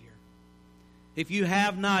Savior. If you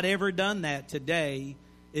have not ever done that, today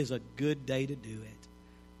is a good day to do it.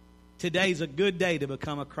 Today's a good day to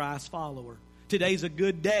become a Christ follower. Today's a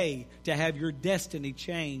good day to have your destiny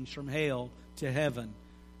changed from hell to heaven.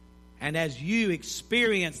 And as you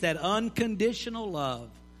experience that unconditional love,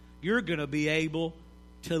 you're going to be able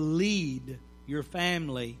to lead your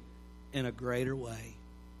family in a greater way.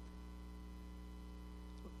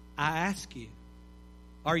 I ask you,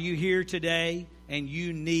 are you here today and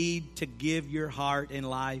you need to give your heart and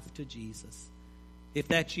life to Jesus? If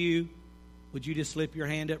that's you, would you just slip your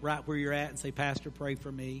hand up right where you're at and say, Pastor, pray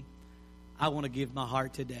for me. I want to give my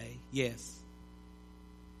heart today. Yes.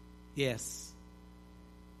 Yes.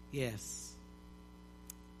 Yes.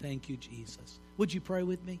 Thank you, Jesus. Would you pray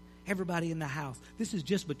with me? Everybody in the house. This is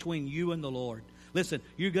just between you and the Lord. Listen,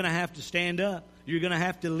 you're going to have to stand up. You're going to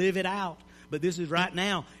have to live it out. But this is right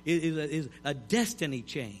now is a destiny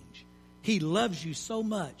change. He loves you so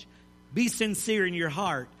much. Be sincere in your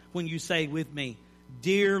heart when you say with me,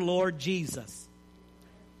 Dear Lord Jesus,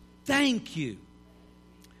 thank you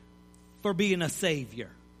for being a Savior,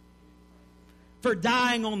 for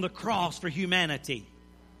dying on the cross for humanity.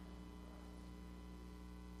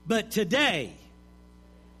 But today,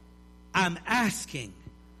 I'm asking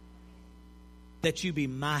that you be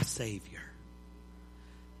my Savior.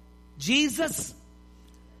 Jesus,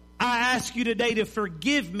 I ask you today to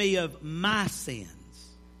forgive me of my sins.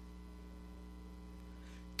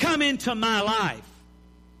 Come into my life.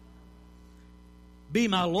 Be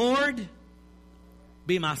my Lord.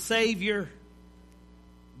 Be my Savior.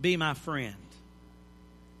 Be my friend.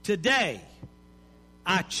 Today,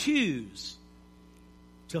 I choose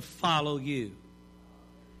to follow you.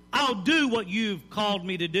 I'll do what you've called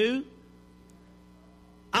me to do.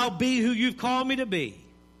 I'll be who you've called me to be.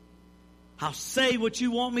 I'll say what you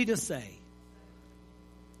want me to say.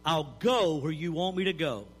 I'll go where you want me to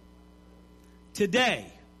go.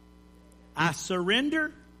 Today, I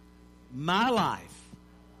surrender my life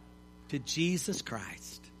to Jesus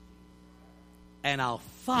Christ. And I'll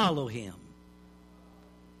follow Him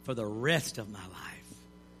for the rest of my life.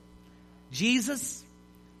 Jesus,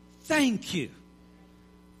 thank you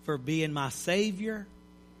for being my Savior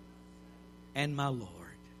and my Lord.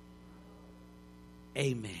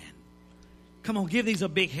 Amen. Come on, give these a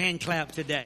big hand clap today.